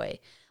me joy.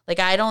 Like,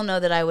 I don't know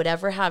that I would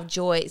ever have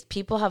joy.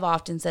 People have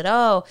often said,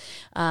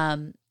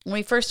 when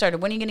we first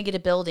started, when are you going to get a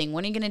building?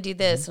 When are you going to do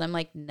this? Mm-hmm. And I'm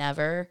like,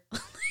 never.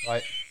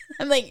 Right.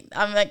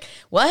 I'm like,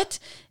 what?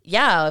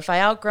 Yeah, if I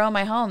outgrow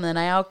my home, then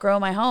I outgrow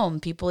my home.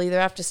 People either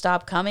have to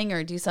stop coming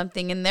or do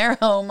something in their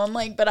home. I'm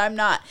like, but I'm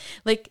not.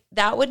 Like,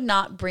 that would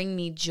not bring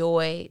me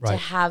joy to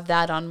have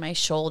that on my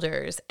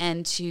shoulders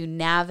and to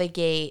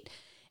navigate.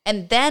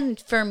 And then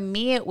for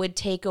me, it would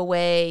take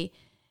away,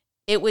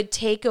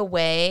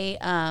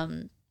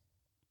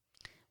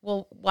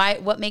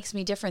 what makes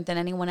me different than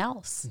anyone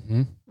else?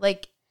 Mm-hmm.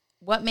 Like,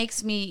 what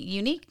makes me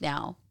unique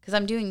now? Because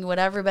I'm doing what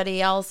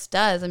everybody else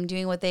does. I'm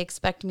doing what they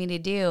expect me to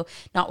do,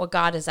 not what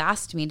God has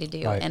asked me to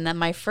do. Right. And then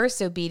my first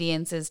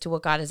obedience is to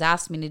what God has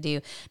asked me to do,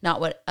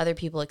 not what other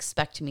people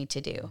expect me to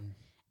do. Mm.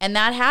 And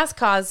that has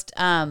caused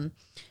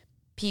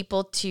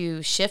people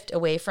to shift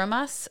away from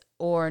us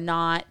or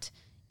not,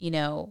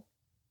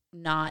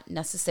 not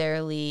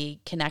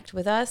necessarily connect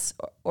with us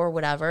or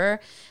whatever.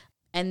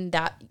 And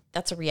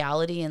that's a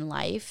reality in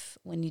life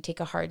when you take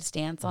a hard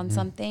stance on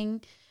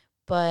something.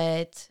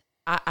 But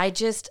I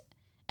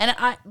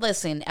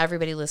listen,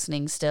 everybody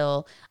listening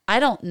still, I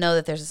don't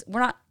know that we're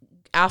not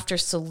after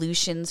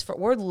solutions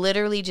we're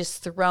literally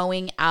just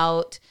throwing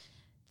out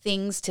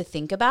things to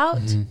think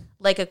about,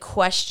 like a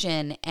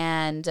question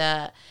and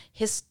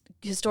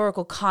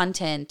historical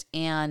content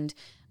and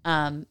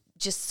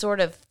just sort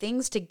of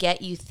things to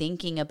get you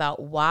thinking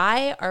about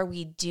why are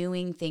we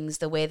doing things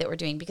the way that we're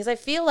doing. Because I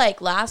feel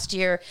like last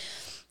year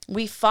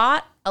we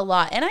fought a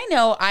lot. And I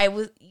know I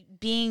was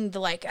being the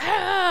like,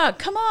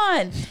 come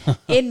on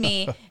in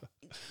me.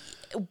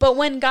 But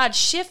when God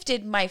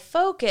shifted my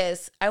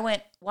focus, I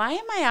went, why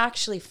am I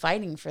actually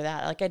fighting for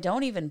that? Like, I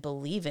don't even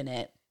believe in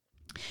it.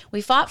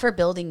 We fought for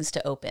buildings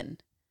to open.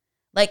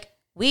 Like,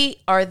 we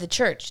are the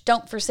church.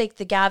 Don't forsake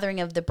the gathering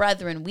of the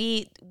brethren.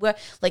 We're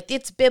like,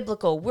 it's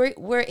biblical.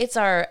 It's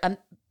our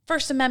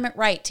First Amendment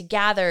right to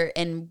gather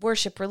and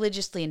worship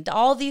religiously and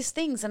all these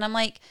things. And I'm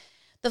like,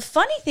 the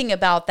funny thing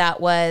about that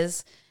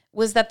was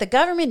that the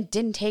government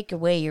didn't take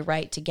away your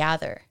right to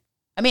gather.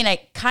 I mean,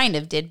 I kind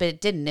of did, but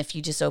it didn't if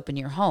you just open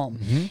your home.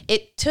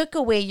 It took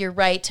away your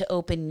right to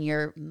open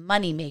your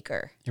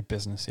moneymaker. Your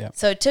business, yeah.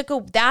 So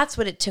that's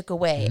what it took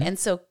away. And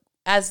so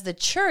as the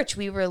church,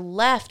 we were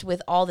left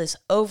with all this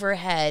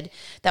overhead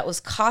that was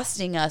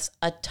costing us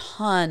a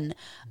ton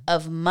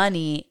of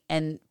money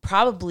and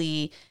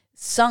probably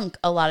sunk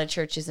a lot of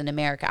churches in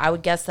America. I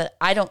would guess that,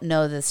 I don't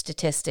know the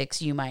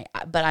statistics, you might,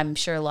 but I'm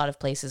sure a lot of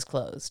places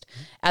closed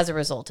as a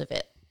result of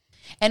it.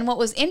 And what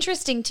was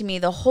interesting to me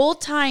the whole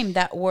time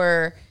that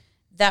we're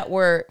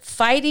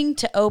fighting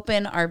to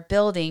open our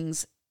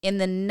buildings, in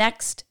the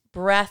next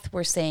breath,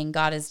 we're saying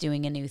God is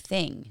doing a new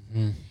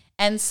thing.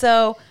 And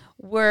so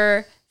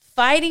we're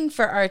fighting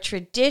for our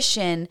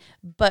tradition,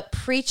 but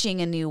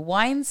preaching a new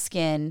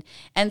wineskin.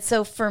 And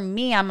so for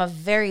me, I'm a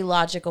very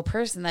logical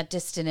person. That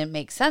just didn't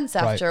make sense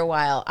after a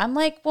while. I'm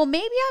like, well,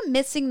 maybe I'm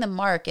missing the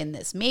mark in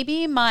this.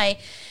 Maybe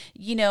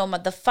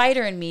the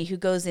fighter in me who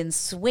goes in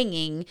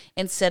swinging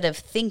instead of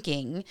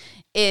thinking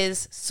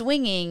is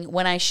swinging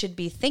when I should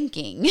be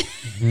thinking.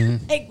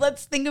 Like,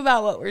 let's think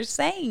about what we're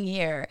saying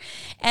here.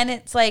 And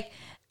it's like,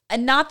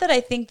 and not that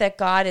I think that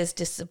God is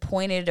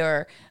disappointed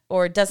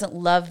or doesn't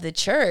love the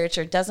church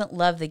or doesn't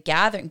love the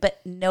gathering, but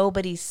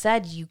nobody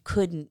said you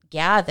couldn't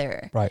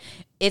gather. Right.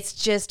 It's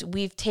just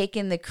we've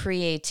taken the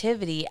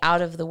creativity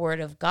out of the Word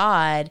of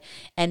God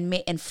and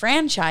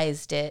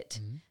franchised it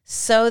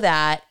so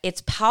that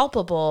it's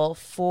palpable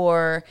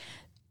for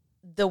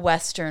the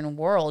Western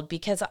world,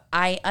 because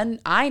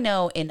I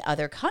know in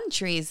other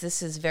countries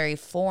this is very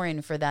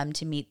foreign for them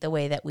to meet the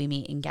way that we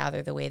meet and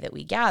gather the way that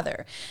we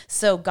gather.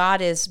 So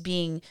God is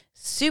being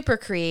super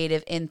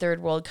creative in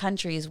third world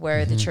countries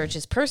where the church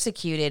is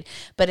persecuted,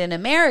 but in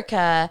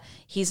America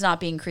he's not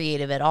being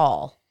creative at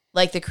all.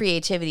 Like, the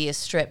creativity is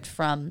stripped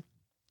from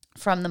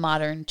the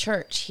modern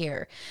church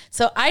here.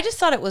 So I just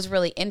thought it was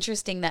really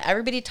interesting that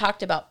everybody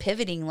talked about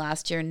pivoting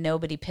last year and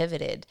nobody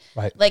pivoted.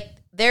 Right. Like,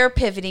 their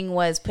pivoting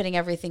was putting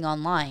everything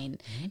online.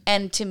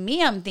 And to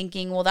me, I'm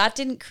thinking, well, that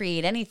didn't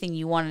create anything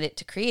you wanted it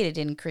to create. It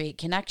didn't create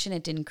connection.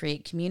 It didn't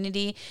create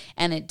community.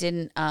 And it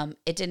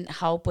didn't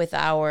help with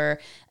our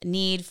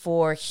need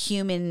for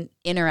human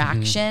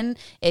interaction.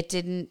 It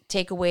didn't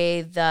take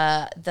away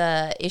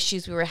the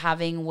issues we were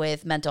having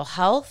with mental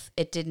health.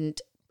 It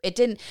didn't.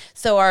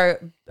 So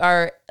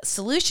our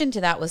solution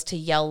to that was to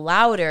yell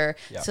louder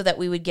so that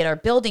we would get our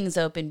buildings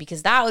open,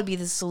 because that would be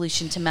the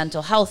solution to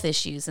mental health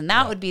issues. And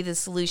that would be the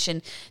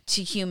solution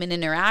to human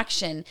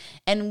interaction.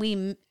 And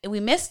we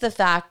missed the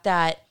fact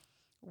that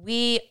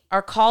we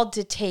are called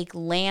to take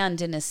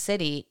land in a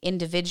city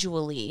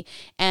individually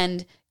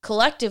and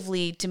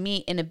collectively to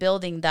meet in a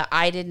building that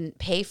I didn't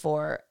pay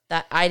for,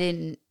 that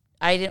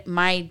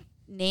my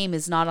name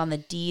is not on the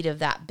deed of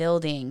that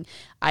building.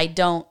 I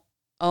don't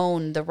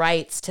own the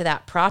rights to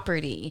that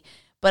property,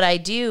 but I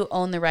do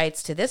own the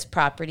rights to this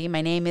property.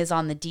 My name is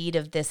on the deed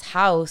of this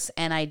house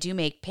and I do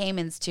make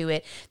payments to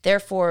it.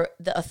 Therefore,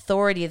 the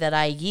authority that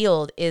I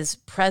yield is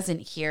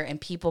present here,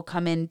 and people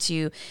come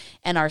into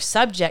and are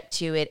subject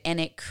to it, and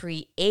it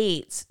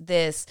creates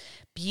this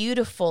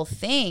beautiful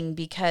thing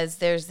because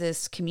there's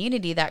this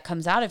community that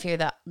comes out of here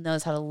that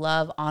knows how to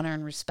love, honor,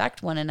 and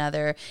respect one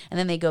another. And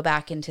then they go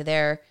back into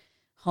their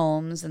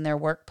homes and their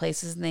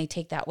workplaces and they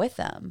take that with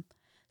them.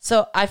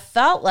 So I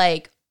felt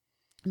like,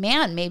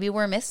 man, maybe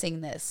we're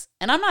missing this.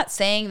 And I'm not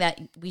saying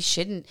that we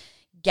shouldn't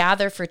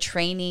gather for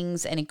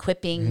trainings and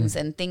equippings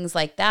and things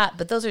like that,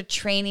 but those are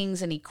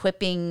trainings and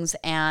equippings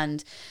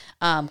and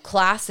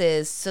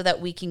classes so that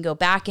we can go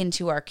back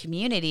into our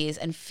communities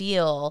and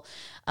feel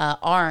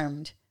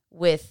armed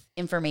with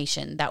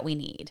information that we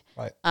need.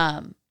 Right.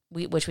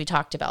 Which we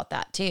talked about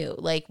that too.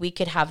 Like, we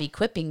could have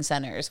equipping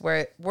centers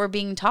where we're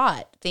being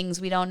taught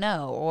things we don't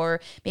know, or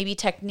maybe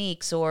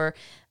techniques or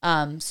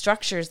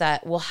structures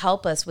that will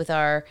help us with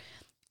our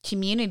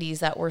communities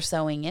that we're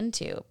sowing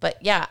into. But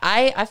yeah,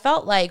 I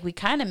felt like we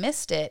kind of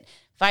missed it.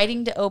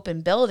 fighting to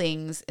open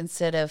buildings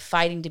instead of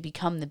fighting to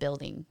become the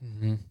building.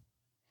 Mm-hmm.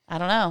 I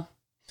don't know.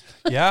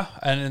 Yeah.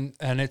 And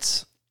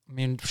it's, I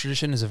mean,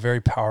 tradition is a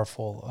very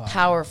powerful,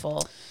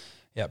 Powerful.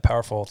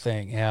 powerful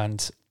thing.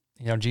 And,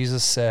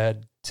 Jesus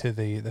said to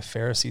the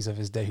Pharisees of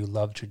his day who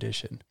loved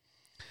tradition,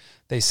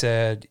 they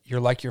said,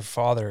 you're like your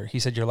father. He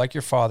said, you're like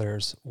your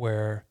fathers,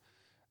 where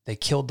they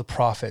killed the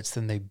prophets,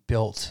 then they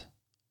built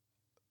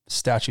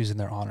statues in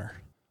their honor,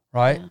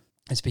 right? Yeah.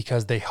 It's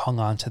because they hung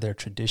on to their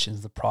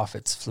traditions. The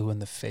prophets flew in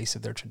the face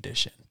of their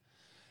tradition.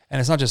 And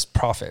it's not just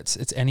prophets.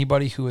 It's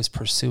anybody who is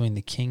pursuing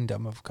the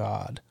kingdom of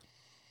God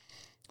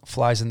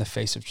flies in the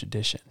face of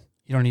tradition.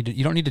 You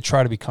don't need to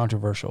try to be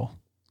controversial.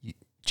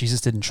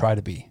 Jesus didn't try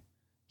to be.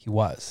 He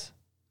was,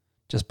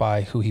 just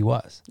by who he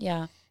was.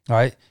 Yeah. All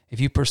right. If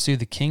you pursue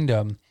the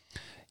kingdom,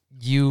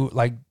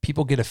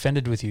 people get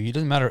offended with you. It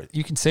doesn't matter.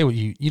 You can say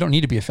you don't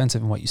need to be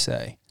offensive in what you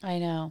say. I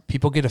know.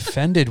 People get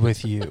offended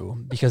with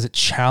you because it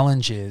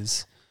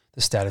challenges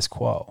the status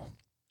quo.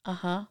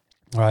 Uh-huh.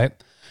 Right.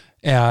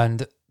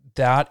 And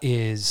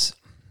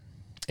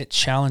it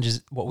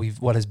challenges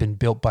what has been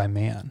built by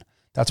man.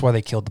 That's why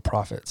they killed the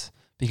prophets,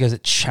 because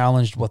it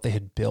challenged what they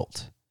had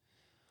built.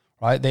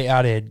 Right. They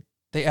added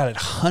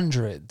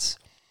hundreds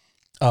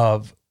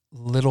of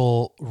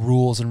little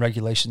rules and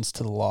regulations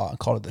to the law and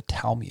called it the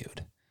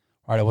Talmud.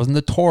 Right? It wasn't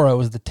the Torah, it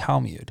was the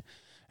Talmud.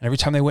 And every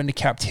time they went into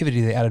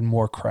captivity, they added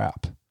more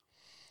crap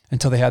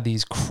until they had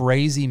these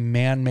crazy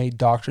man-made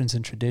doctrines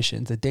and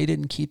traditions that they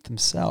didn't keep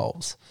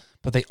themselves,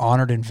 but they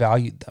honored and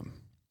valued them.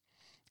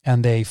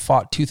 And they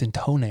fought tooth and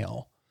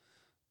toenail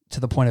to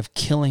the point of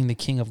killing the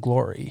King of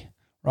Glory,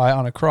 right,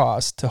 on a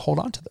cross to hold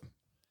on to them.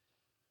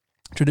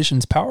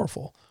 Tradition's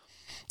powerful,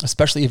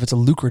 especially if it's a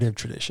lucrative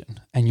tradition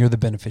and you're the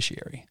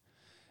beneficiary.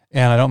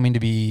 And I don't mean to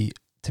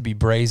be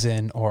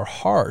brazen or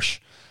harsh,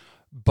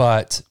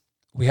 but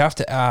we have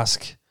to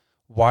ask,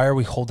 why are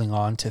we holding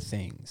on to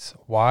things?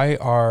 Why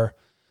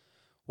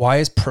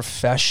is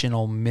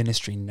professional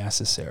ministry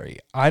necessary?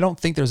 I don't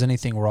think there's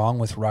anything wrong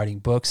with writing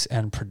books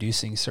and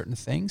producing certain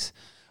things.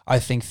 I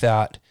think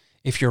that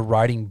if you're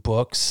writing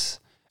books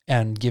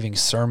and giving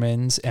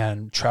sermons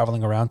and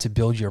traveling around to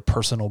build your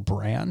personal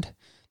brand,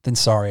 then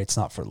sorry, it's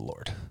not for the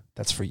Lord.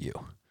 That's for you,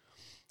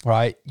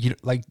 right?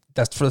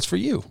 That's for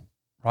you,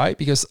 right?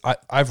 Because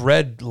I've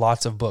read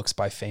lots of books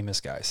by famous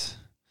guys,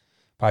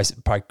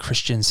 by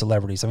Christian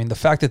celebrities. I mean, the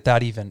fact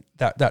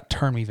that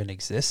term even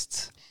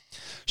exists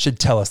should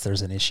tell us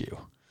there's an issue.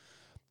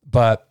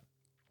 But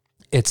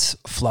it's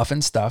fluff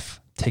and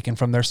stuff taken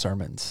from their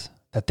sermons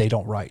that they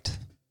don't write.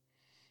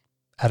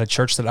 At a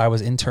church that I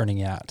was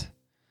interning at,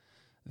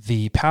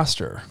 the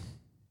pastor,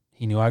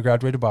 he knew I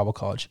graduated Bible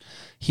college.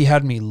 He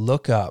had me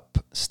look up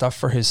stuff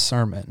for his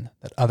sermon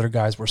that other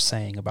guys were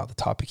saying about the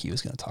topic he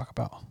was going to talk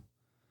about,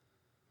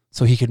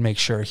 so he could make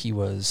sure he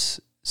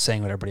was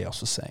saying what everybody else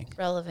was saying.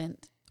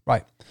 Relevant.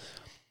 Right.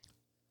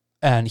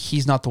 And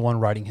he's not the one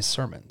writing his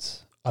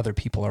sermons. Other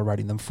people are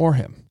writing them for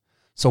him.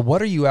 So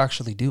what are you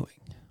actually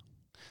doing?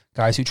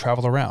 Guys who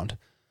travel around,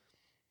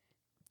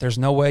 there's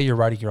no way you're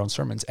writing your own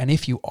sermons. And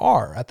if you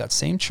are, at that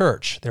same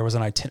church, there was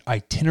an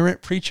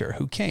itinerant preacher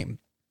who came.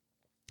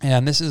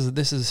 And this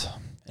is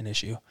an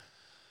issue.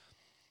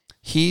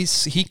 He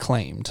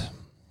claimed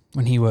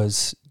when he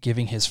was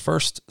giving his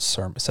first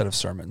set of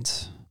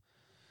sermons,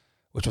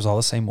 which was all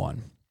the same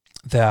one,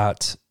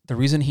 that the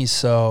reason he's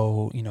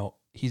so,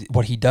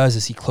 what he does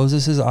is he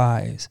closes his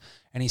eyes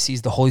and he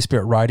sees the Holy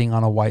Spirit writing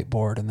on a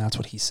whiteboard, and that's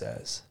what he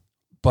says.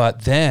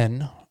 But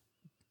then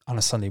on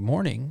a Sunday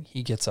morning,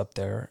 he gets up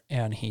there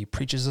and he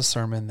preaches a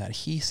sermon that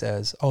he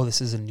says, oh,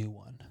 this is a new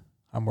one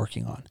I'm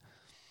working on.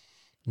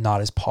 Not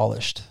as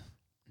polished,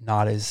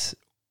 not as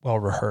well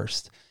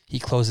rehearsed. He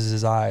closes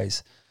his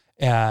eyes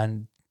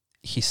and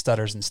he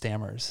stutters and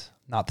stammers,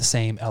 not the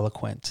same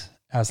eloquent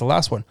as the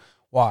last one.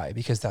 Why?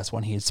 Because that's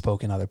when he had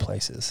spoken other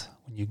places.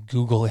 When you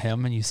Google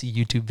him and you see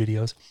YouTube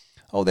videos,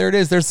 oh, there it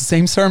is. There's the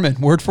same sermon,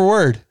 word for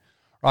word,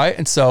 right?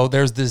 And so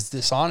there's this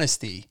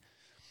dishonesty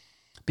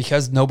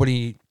because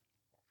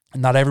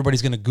not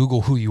everybody's going to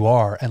Google who you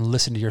are and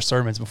listen to your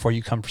sermons before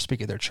you come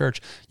speak at their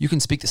church. You can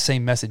speak the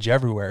same message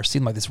everywhere,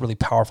 seem like this really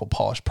powerful,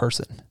 polished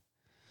person,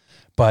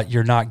 but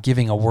you're not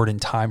giving a word in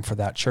time for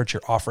that church.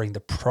 You're offering the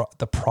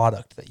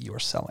product that you are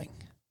selling,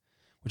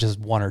 which is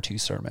one or two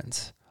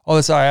sermons. Oh,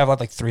 I have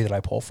like 3 that I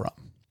pull from,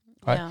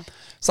 right? Yeah.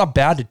 It's not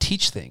bad to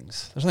teach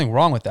things. There's nothing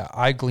wrong with that.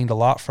 I gleaned a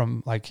lot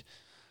from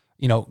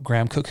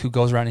Graham Cook, who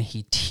goes around and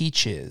he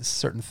teaches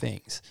certain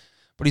things,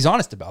 but he's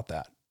honest about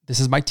that. This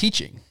is my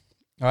teaching,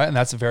 right? And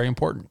that's very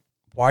important.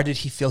 Why did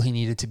he feel he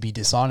needed to be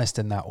dishonest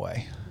in that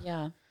way?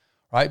 Yeah.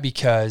 Right?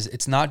 Because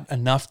it's not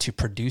enough to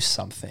produce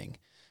something,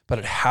 but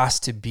it has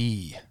to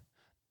be.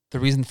 The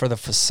reason for the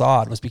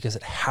facade was because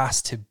it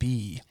has to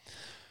be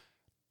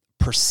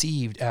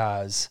perceived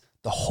as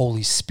the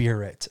Holy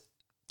Spirit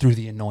through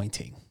the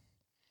anointing,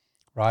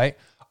 right?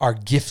 Our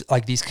gift,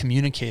 like these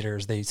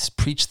communicators, they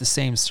preach the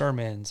same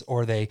sermons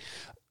or they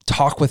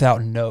talk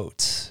without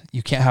notes.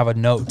 You can't have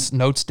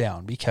notes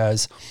down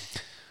because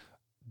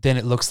then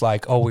it looks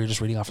like, oh, we're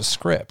just reading off a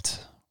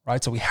script,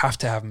 right? So we have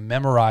to have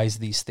memorized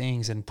these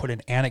things and put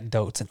in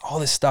anecdotes and all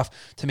this stuff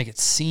to make it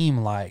seem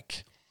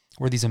like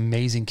we're these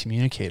amazing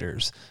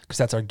communicators, because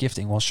that's our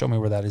gifting. Well, show me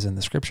where that is in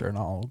the scripture and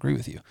I'll agree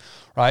with you,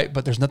 right?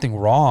 But there's nothing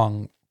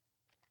wrong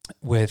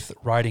with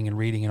writing and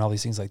reading and all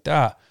these things like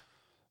that.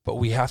 But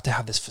we have to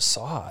have this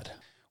facade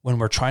when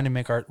we're trying to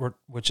make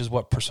which is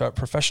what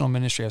professional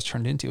ministry has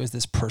turned into, is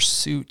this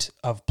pursuit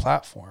of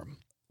platform.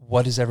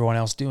 What is everyone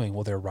else doing?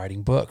 Well, they're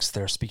writing books,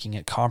 they're speaking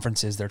at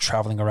conferences, they're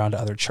traveling around to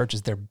other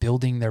churches, they're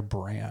building their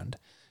brand.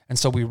 And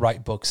so we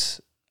write books.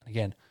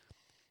 Again,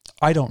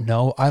 I don't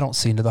know. I don't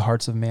see into the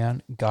hearts of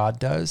man. God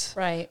does.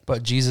 Right.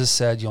 But Jesus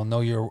said, you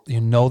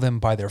know them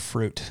by their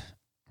fruit,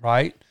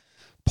 right?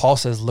 Paul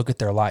says, look at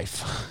their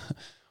life.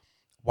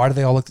 Why do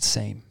they all look the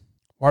same?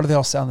 Why do they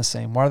all sound the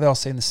same? Why are they all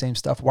saying the same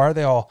stuff? Why are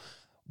they all,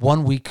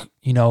 one week,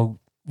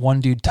 one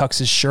dude tucks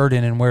his shirt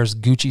in and wears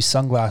Gucci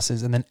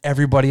sunglasses, and then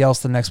everybody else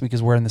the next week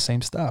is wearing the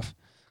same stuff?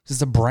 Because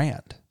it's a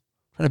brand.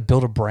 I'm trying to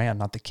build a brand,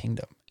 not the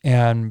kingdom.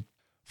 And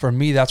for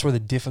me, that's where the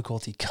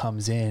difficulty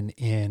comes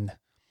in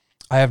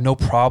I have no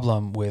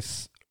problem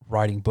with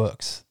writing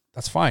books.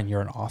 That's fine.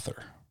 You're an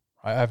author.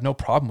 Right? I have no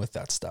problem with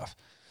that stuff.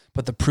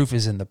 But the proof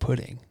is in the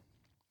pudding,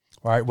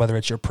 right? Whether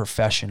it's your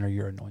profession or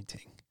your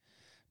anointing.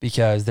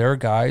 Because there are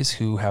guys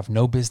who have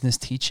no business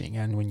teaching,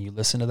 and when you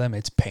listen to them,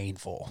 it's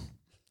painful.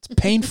 It's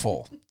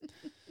painful.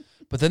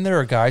 But then there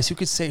are guys who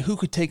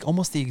could take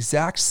almost the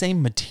exact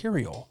same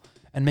material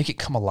and make it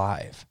come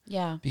alive.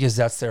 Yeah. Because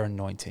that's their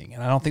anointing.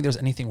 And I don't think there's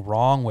anything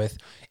wrong with,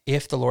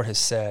 if the Lord has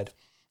said,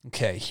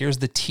 okay, here's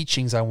the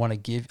teachings I want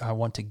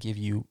to give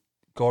you,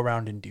 go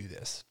around and do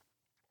this.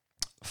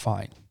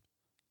 Fine.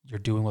 You're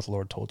doing what the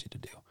Lord told you to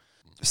do.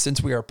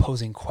 Since we are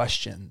posing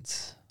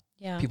questions,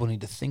 people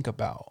need to think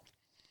about,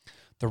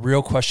 the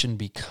real question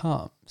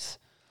becomes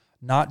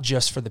not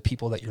just for the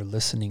people that you're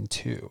listening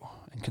to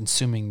and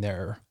consuming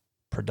their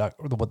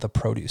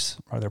produce.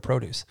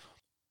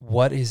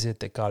 What is it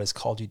that God has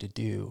called you to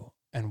do,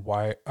 and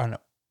why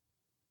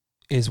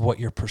is what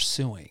you're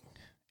pursuing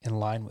in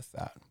line with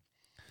that?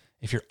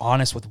 If you're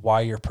honest with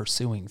why you're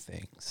pursuing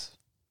things,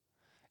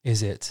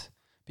 is it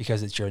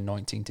because it's your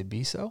anointing to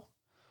be so,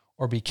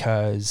 or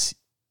because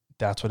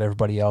that's what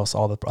everybody else,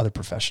 all the other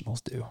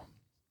professionals do?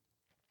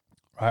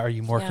 Right? Are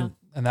you more,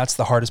 and that's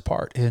the hardest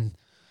part. And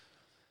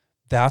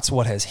that's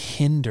what has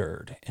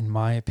hindered, in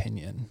my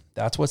opinion,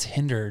 that's what's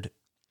hindered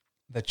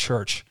the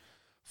church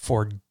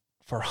for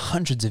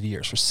hundreds of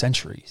years, for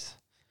centuries,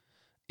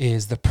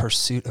 is the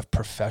pursuit of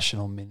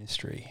professional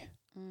ministry.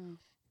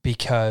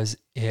 Because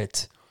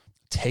it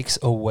takes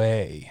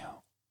away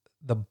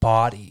the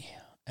body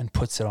and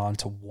puts it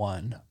onto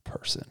one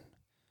person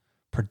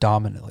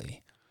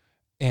predominantly.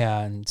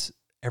 And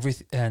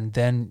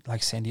then,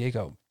 like San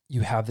Diego,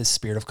 you have this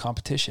spirit of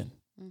competition.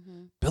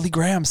 Mm-hmm. Billy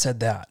Graham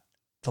said that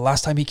the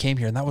last time he came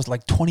here, and that was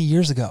like 20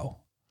 years ago.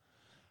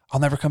 I'll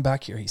never come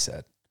back here, he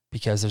said,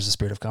 because there's a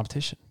spirit of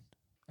competition.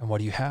 And what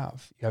do you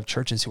have? You have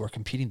churches who are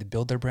competing to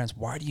build their brands.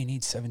 Why do you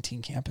need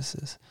 17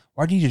 campuses?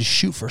 Why do you need to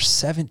shoot for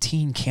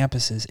 17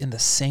 campuses in the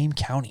same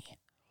county?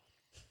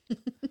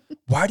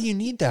 Why do you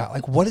need that?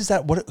 Like, what is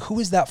that? Who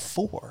is that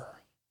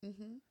for?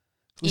 Mm-hmm.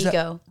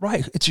 Ego.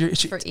 Right.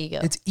 It's for ego.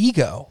 It's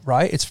ego,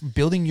 right? It's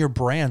building your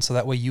brand so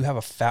that way you have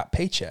a fat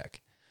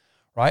paycheck,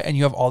 right? And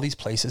you have all these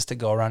places to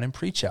go around and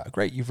preach at.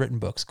 Great. You've written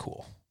books.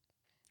 Cool.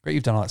 Great.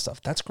 You've done all that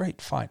stuff. That's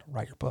great. Fine.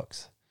 Write your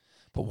books.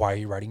 But why are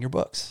you writing your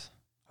books?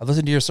 I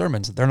listened to your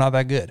sermons. They're not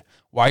that good.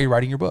 Why are you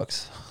writing your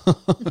books?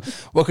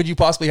 What could you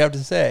possibly have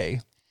to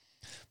say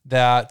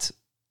that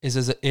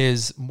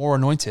is more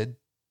anointed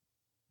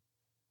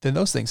than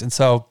those things? And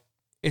so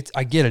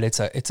I get it.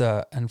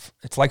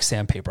 It's like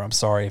sandpaper. I'm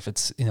sorry if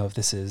if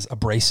this is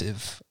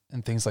abrasive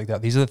and things like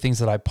that. These are the things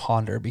that I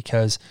ponder,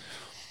 because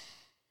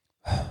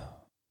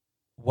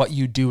what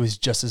you do is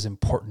just as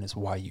important as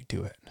why you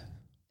do it.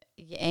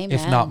 Amen.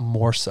 If not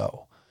more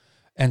so.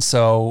 And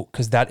so,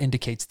 because that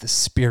indicates the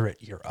spirit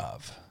you're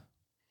of,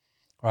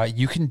 right?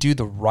 You can do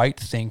the right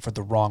thing for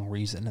the wrong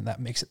reason, and that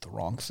makes it the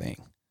wrong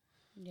thing.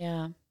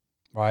 Yeah.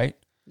 Right?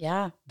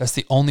 Yeah. That's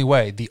the only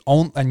way.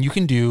 And you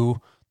can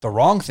do the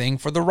wrong thing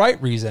for the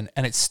right reason,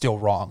 and it's still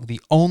wrong.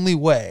 The only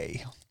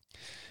way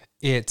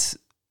it's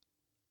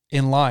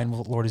in line with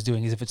what the Lord is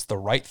doing is if it's the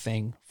right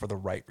thing for the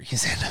right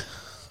reason.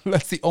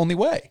 That's the only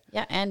way.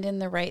 Yeah, and in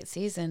the right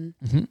season.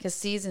 Mm-hmm. Because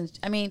seasons,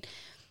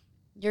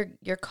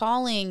 your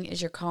calling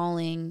is your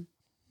calling.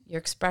 Your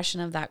expression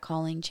of that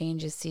calling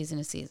changes season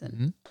to season.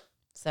 Mm-hmm.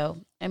 So,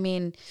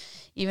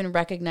 even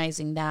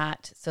recognizing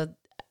that. So,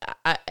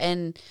 I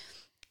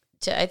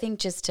think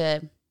just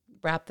to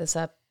wrap this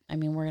up, we're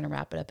going to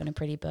wrap it up in a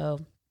pretty bow,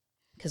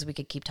 because we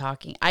could keep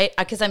talking.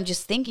 Because I'm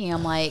just thinking,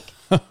 I'm like,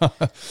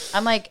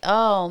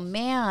 oh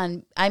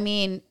man.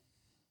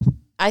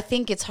 I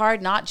think it's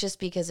hard, not just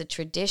because of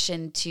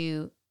tradition,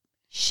 to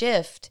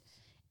shift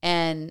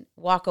and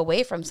walk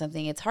away from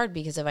something. It's hard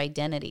because of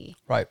identity.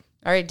 Right.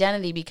 Our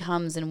identity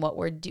becomes in what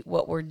we're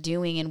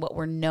doing and what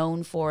we're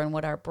known for and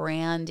what our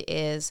brand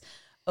is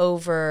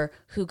over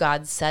who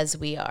God says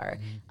we are.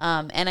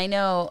 And I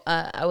know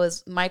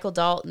Michael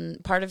Dalton,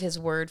 part of his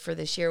word for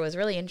this year was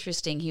really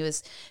interesting. He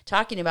was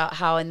talking about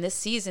how in this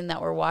season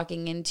that we're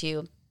walking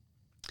into,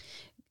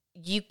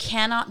 you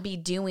cannot be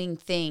doing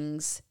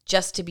things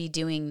just to be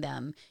doing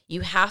them.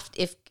 You have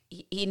to,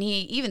 and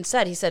he even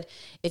said,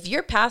 if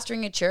you're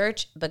pastoring a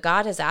church, but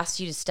God has asked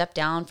you to step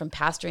down from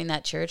pastoring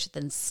that church,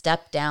 then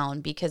step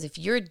down, because if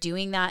you're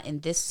doing that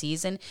in this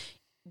season,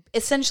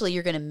 essentially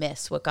you're going to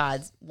miss what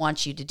God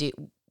wants you to do,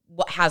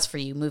 what has for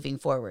you moving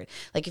forward.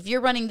 Like if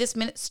you're running this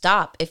minute,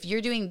 stop. If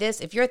you're doing this,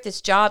 if you're at this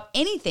job,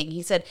 anything,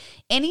 he said,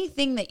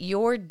 anything that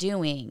you're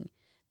doing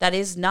that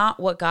is not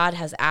what God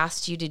has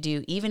asked you to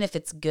do, even if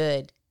it's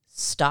good,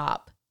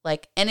 stop.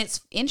 Like, and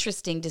it's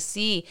interesting to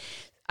see,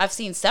 I've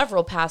seen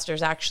several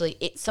pastors actually,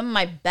 some of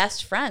my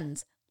best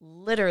friends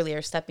literally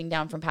are stepping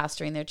down from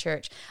pastoring their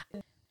church.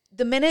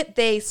 The minute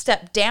they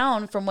stepped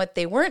down from what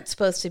they weren't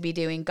supposed to be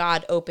doing,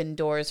 God opened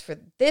doors for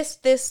this,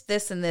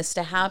 and this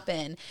to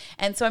happen.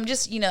 And so I'm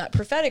just, that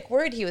prophetic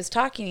word he was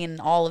talking in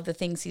all of the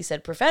things he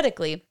said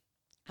prophetically,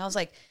 I was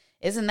like,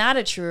 isn't that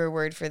a truer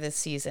word for this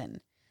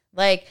season?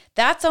 Like,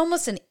 that's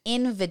almost an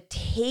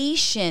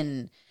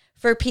invitation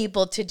for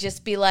people to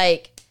just be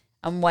like,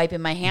 I'm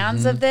wiping my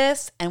hands of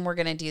this, and we're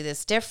going to do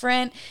this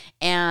different,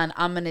 and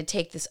I'm going to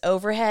take this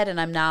overhead, and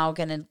I'm now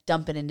going to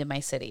dump it into my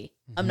city.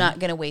 I'm not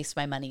going to waste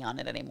my money on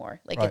it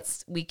anymore. Like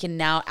we can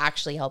now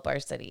actually help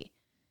our city.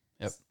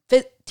 Yep.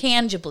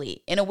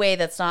 Tangibly, in a way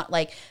that's not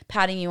like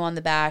patting you on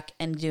the back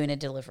and doing a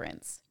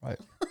deliverance. Right.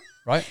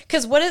 Right.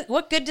 Because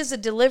what good does a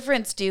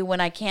deliverance do when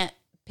I can't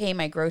pay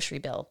my grocery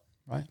bill?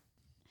 Right.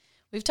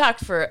 We've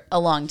talked for a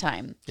long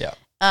time. Yeah.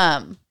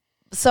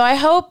 So I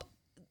hope,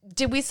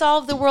 did we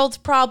solve the world's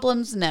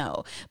problems?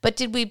 No. But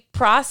did we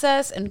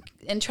process and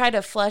try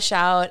to flesh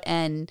out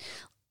and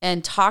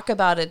talk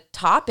about a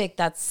topic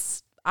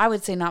that's, I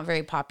would say, not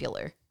very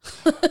popular?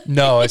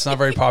 No, it's not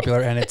very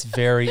popular, and it's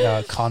very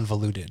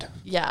convoluted.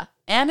 Yeah.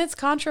 And it's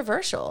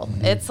controversial.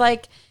 It's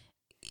like,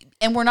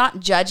 and we're not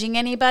judging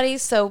anybody.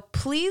 So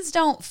please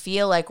don't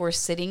feel like we're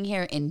sitting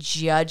here in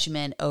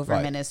judgment over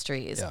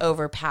ministries,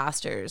 over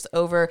pastors,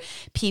 over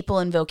people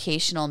in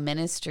vocational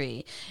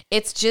ministry.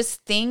 It's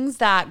just things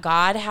that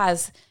God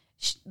has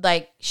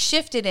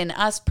shifted in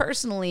us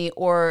personally,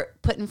 or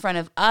put in front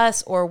of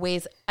us, or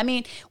ways. I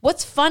mean,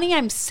 what's funny,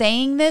 I'm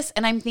saying this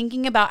and I'm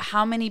thinking about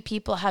how many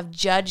people have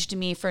judged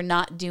me for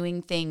not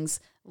doing things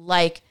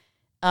like,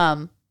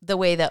 the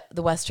way that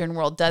the Western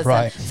world does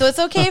them. So it's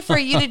okay for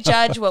you to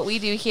judge what we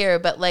do here,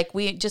 but like,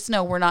 we just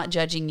know we're not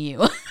judging you.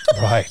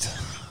 Right.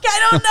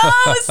 I don't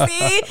know.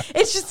 See,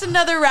 it's just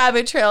another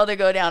rabbit trail to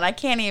go down. I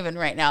can't even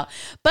right now,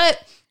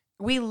 but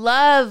we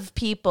love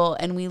people,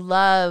 and we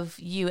love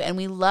you, and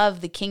we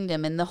love the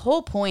kingdom. And the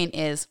whole point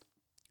is,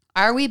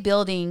 are we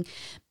building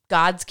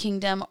God's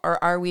kingdom,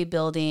 or are we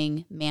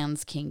building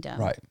man's kingdom?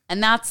 Right.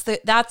 And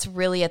that's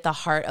really at the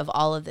heart of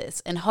all of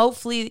this. And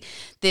hopefully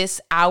this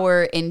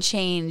hour and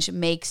change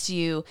makes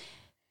you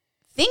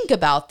think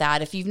about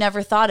that if you've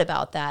never thought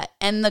about that.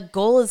 And the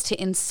goal is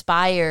to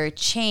inspire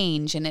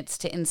change, and it's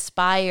to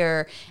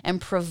inspire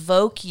and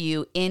provoke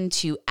you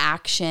into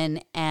action,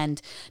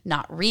 and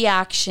not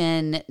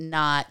reaction,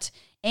 not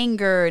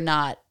anger,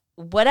 not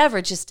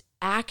whatever, just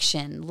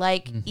action.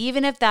 Like,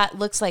 even if that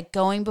looks like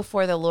going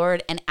before the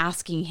Lord and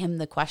asking him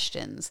the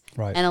questions,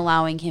 and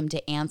allowing him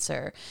to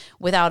answer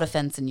without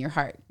offense in your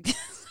heart.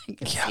 I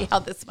can see how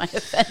this might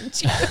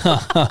offend you.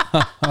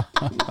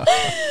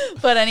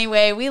 But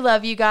anyway, we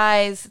love you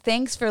guys.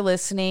 Thanks for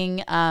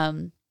listening.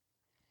 And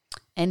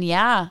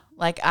yeah,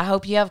 like, I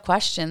hope you have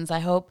questions. I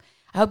hope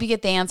you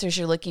get the answers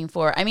you're looking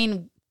for. I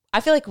mean,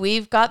 I feel like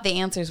we've got the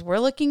answers we're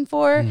looking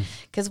for,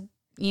 because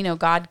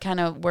God kind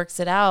of works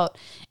it out,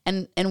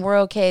 and we're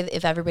okay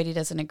if everybody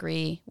doesn't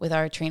agree with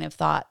our train of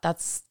thought.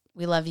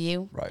 We love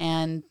you,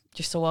 and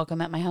you're so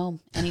welcome at my home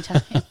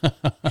anytime.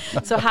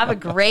 So have a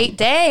great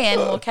day,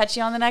 and we'll catch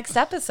you on the next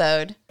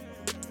episode.